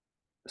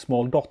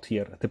small dot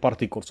here, the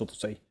particle, so to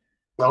say.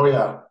 Oh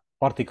yeah.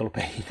 Particle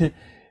pain.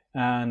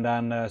 And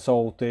then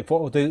so they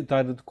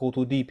try to go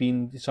too deep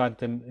inside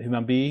the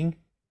human being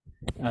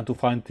and to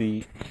find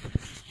the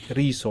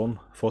reason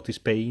for this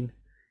pain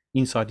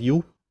inside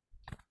you,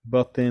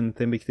 but then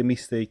they make the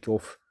mistake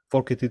of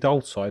forget it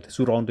outside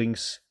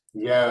surroundings.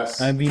 Yes.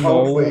 And we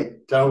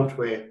don't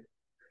we?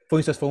 For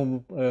instance,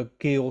 from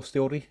chaos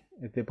theory,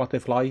 the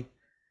butterfly.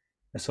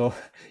 So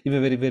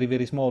even very, very,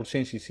 very small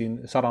changes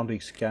in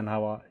surroundings can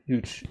have a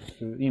huge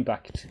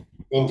impact.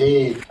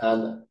 Indeed,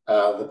 and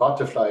the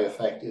butterfly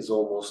effect is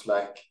almost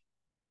like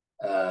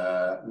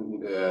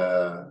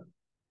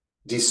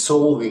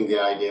dissolving the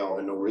idea of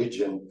an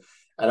origin.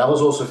 And I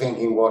was also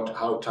thinking what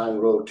Hao Tang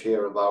wrote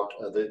here about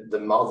the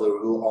mother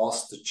who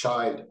asked the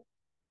child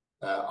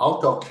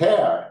out of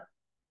care,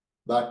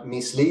 but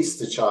misleads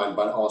the child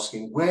by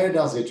asking, where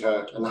does it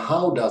hurt and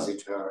how does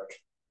it hurt?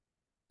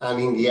 And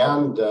in the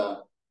end,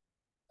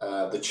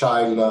 the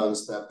child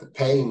learns that the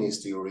pain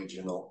is the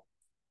original.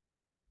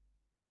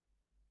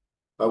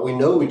 But we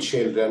know with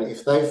children,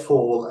 if they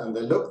fall and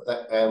they look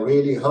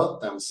really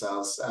hurt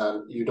themselves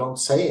and you don't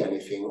say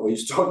anything or you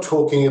start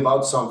talking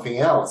about something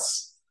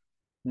else,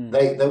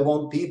 there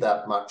won't be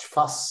that much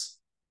fuss.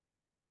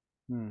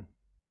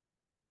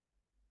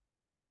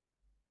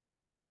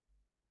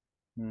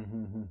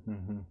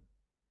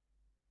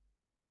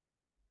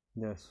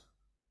 Yes.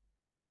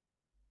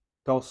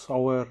 Does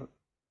our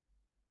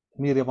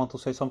Miriam want to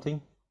say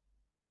something?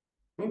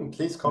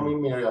 Please come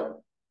in, Miriam.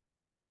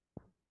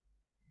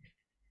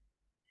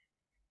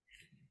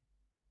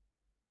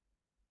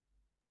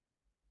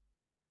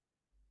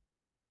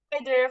 Hi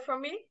there for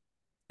me.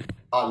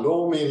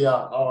 Hello,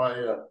 Miriam. How are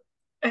you?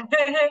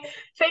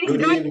 Thanks.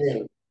 Good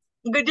evening.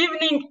 Good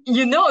evening.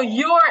 You know,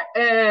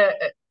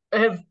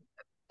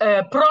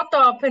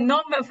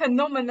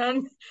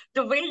 proto-phenomenon,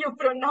 the way you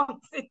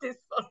pronounce it is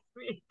so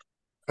sweet.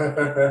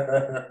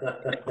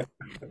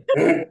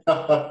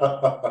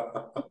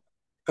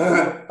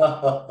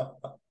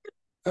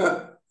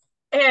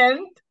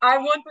 And I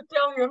want to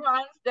tell you,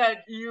 Hans,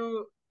 that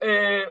you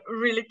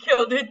really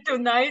killed it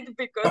tonight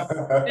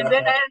and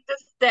then I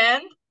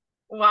understand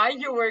why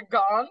you were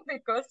gone,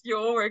 because you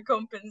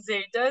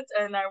overcompensated,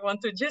 and I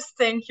want to just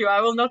thank you. I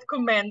will not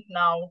comment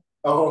now.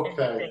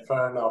 Okay,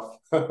 fair enough.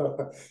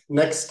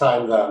 Next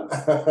time then.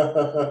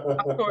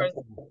 Of course.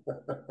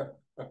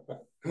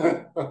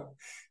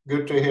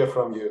 Good to hear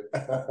from you.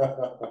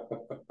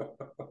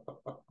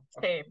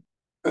 Same.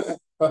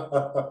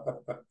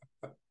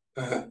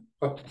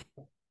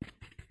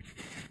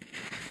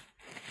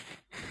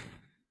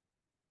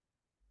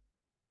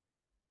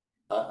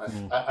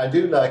 I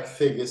do like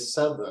figure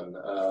 7.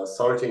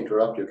 Sorry to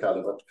interrupt you,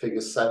 Kalle, but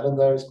figure 7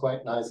 there is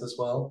quite nice as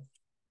well.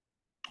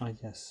 Ah,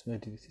 yes, where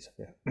did it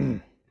disappear?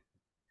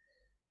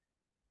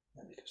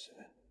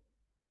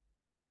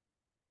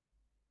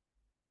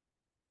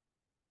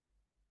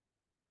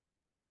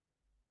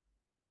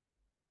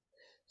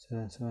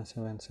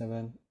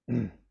 Seven.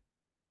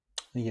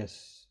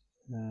 Yes,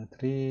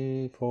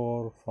 3,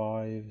 4,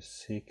 5,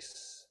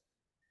 6,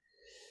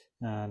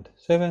 and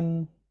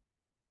 7.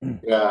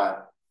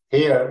 Yeah,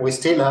 here we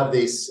still have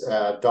these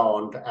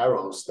darned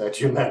arrows that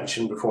you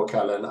mentioned before,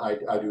 Kalle, and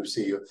I do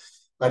see you.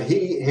 But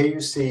here you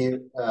see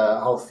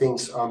how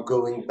things are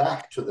going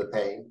back to the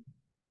pane.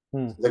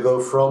 They go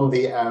from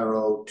the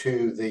arrow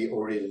to the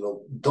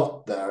original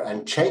dot there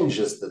and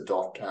changes the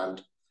dot,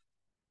 and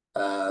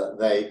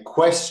they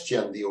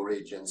question the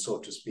origin, so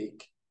to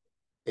speak.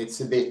 It's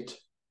a bit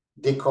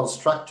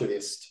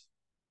deconstructivist,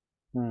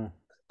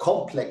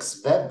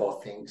 complex web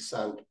of things,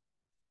 and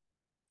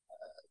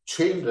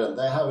children,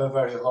 they have a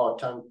very hard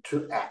time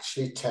to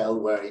actually tell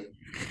where it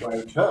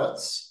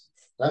hurts.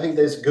 And I think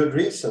there's good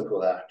reason for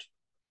that.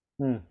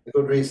 The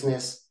good reason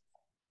is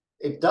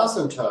it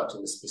doesn't hurt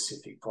in a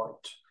specific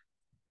point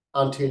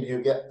until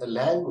you get the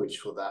language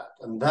for that,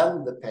 and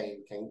then the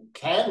pain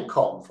can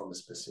come from a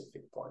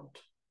specific point.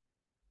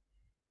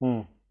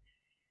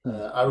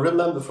 I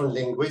remember from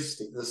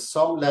linguistics, there's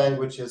some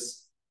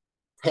languages,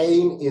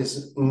 pain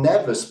is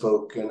never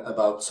spoken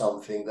about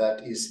something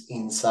that is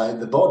inside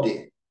the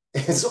body.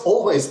 It's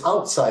always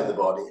outside the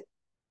body.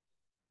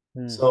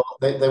 So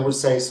they would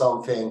say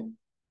something,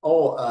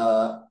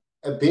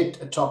 a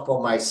bit atop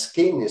of my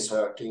skin is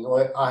hurting,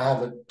 or I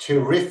have a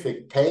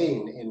terrific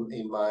pain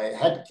in my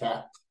head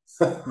cap.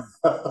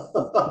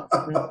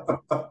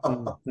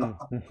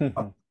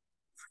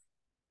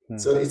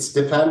 So it's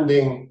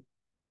depending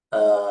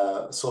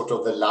sort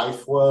of the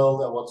life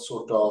world and what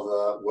sort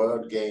of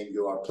word game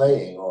you are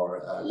playing,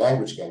 or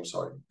language game.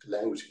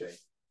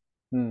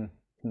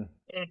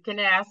 Can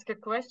I ask a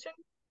question?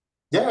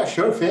 Yeah,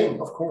 sure thing,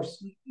 of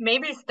course.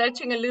 Maybe it's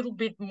touching a little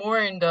bit more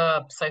in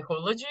the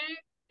psychology,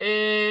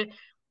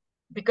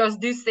 because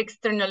this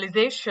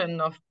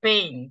externalization of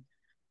pain,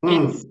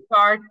 it's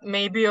part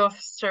maybe of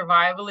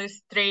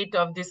survivalist trait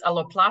of these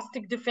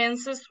alloplastic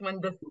defenses, when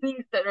the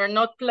things that are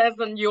not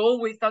pleasant, you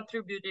always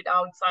attribute it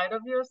outside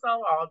of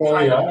yourself,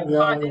 outside of your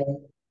body.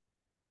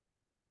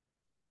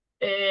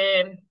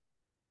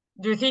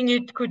 Do you think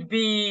it could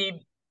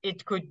be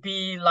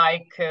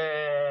like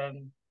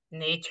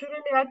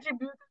naturally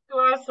attributed to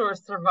us, or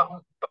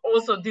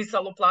also this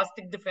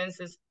alloplastic defense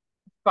is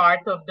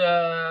part of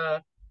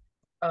the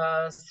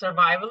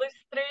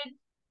survivalist trait?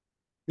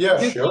 Yeah,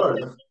 sure.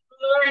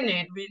 We learn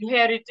it, we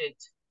inherit it.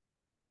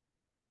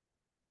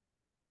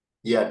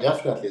 Yeah,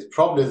 definitely. It's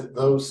probably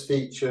those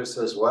features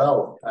as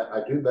well.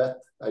 I do bet.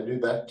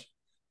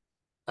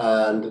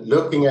 And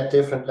looking at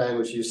different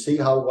languages, you see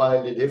how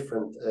wildly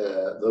different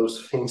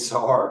those things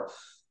are.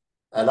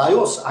 And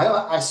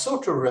I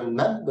sort of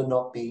remember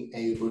not being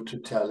able to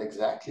tell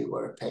exactly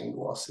where pain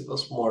was. It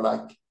was more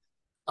like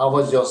I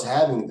was just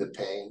having the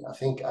pain. I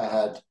think I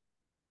had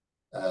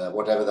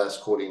whatever that's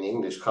called in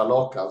English,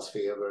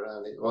 fever,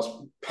 and it was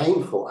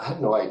painful. I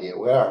had no idea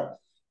where.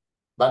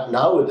 But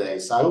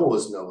nowadays, I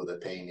always know where the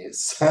pain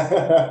is.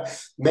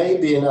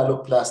 Maybe in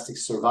alloplastic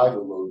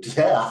survival mode.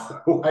 Yeah,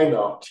 why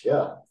not?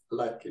 Yeah, I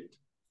like it.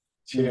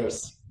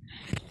 Cheers.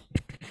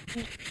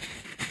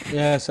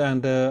 Yes,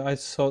 and I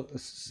saw.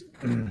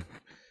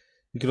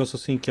 You could also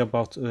think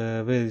about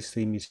where is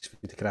the image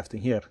with the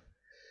crafting here,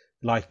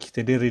 like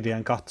the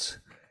Derridean guts.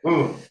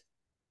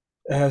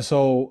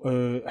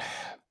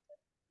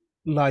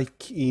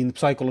 Like in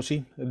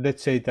psychology,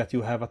 let's say that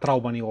you have a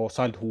trauma in your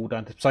childhood,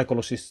 and the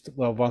psychologist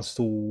wants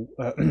to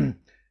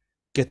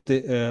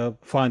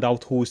find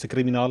out who is the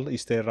criminal.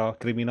 Is there a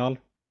criminal?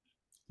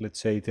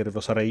 Let's say there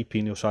was a rape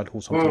in your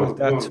childhood, something like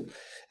that.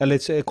 And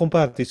let's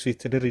compare this with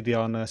the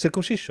Derridean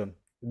circumcision,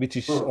 which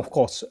is of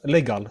course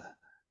legal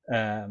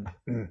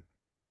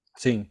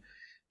thing.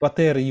 But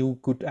there you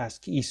could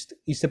ask: is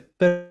the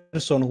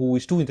person who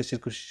is doing the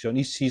circumcision,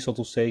 is he, so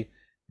to say,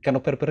 kind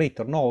of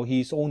perpetrator? No,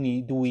 he's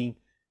only doing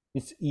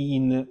it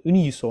in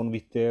unison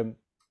with the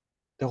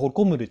whole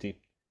community.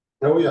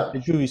 Oh yeah. The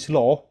Jewish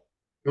law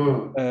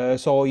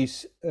So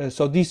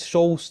this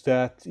shows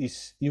that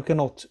you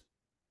cannot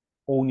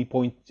only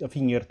point a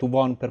finger to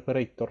one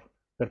perpetrator.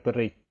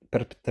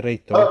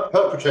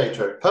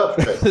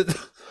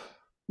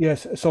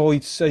 Yes, so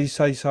it's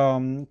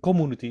a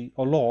community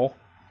or law,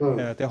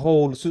 the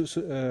whole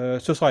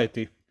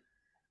society.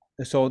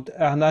 So,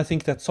 and I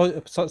think that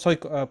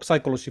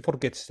psychology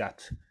forgets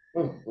that.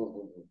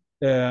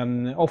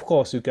 Of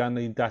course, you can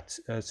in that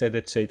say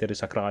there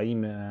is a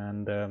crime,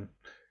 and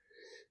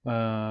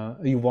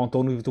you want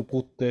only to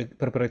put the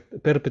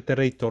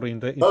perpetrator in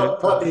the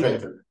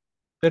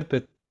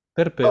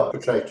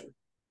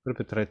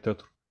perpetrator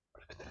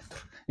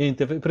in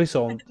the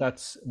prison.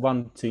 That's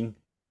one thing.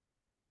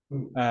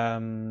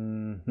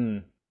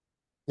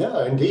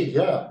 Yeah, indeed,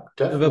 yeah,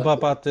 definitely.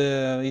 But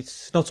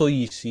it's not so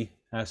easy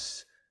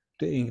as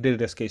in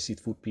Grilda's case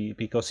it would be,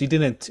 because he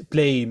didn't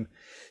blame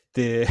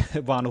the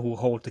one who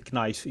held the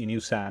knife in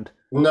his hand.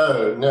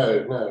 No,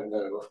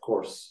 of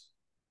course.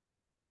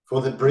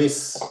 For the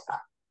bris,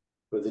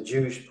 for the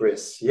Jewish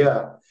bris,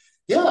 yeah.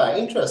 Yeah,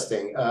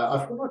 interesting.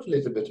 I forgot a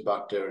little bit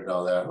about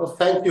Derrida there. Well,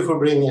 thank you for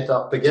bringing it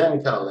up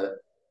again, Kalle.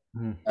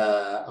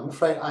 I'm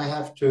afraid I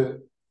have to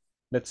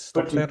Let's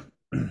stop there.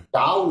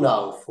 Down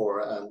now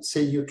and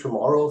see you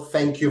tomorrow.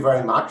 Thank you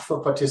very much for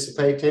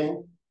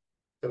participating.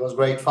 It was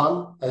great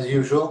fun, as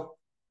usual.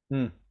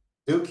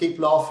 Do keep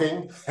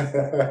laughing.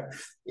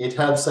 It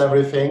helps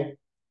everything.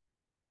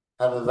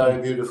 Have a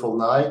very beautiful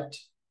night.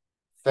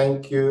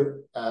 Thank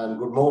you, and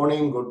good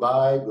morning,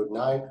 goodbye, good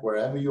night,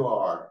 wherever you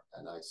are.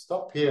 And I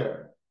stop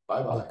here.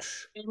 Bye-bye.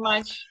 Very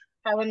much.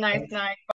 Have a nice night.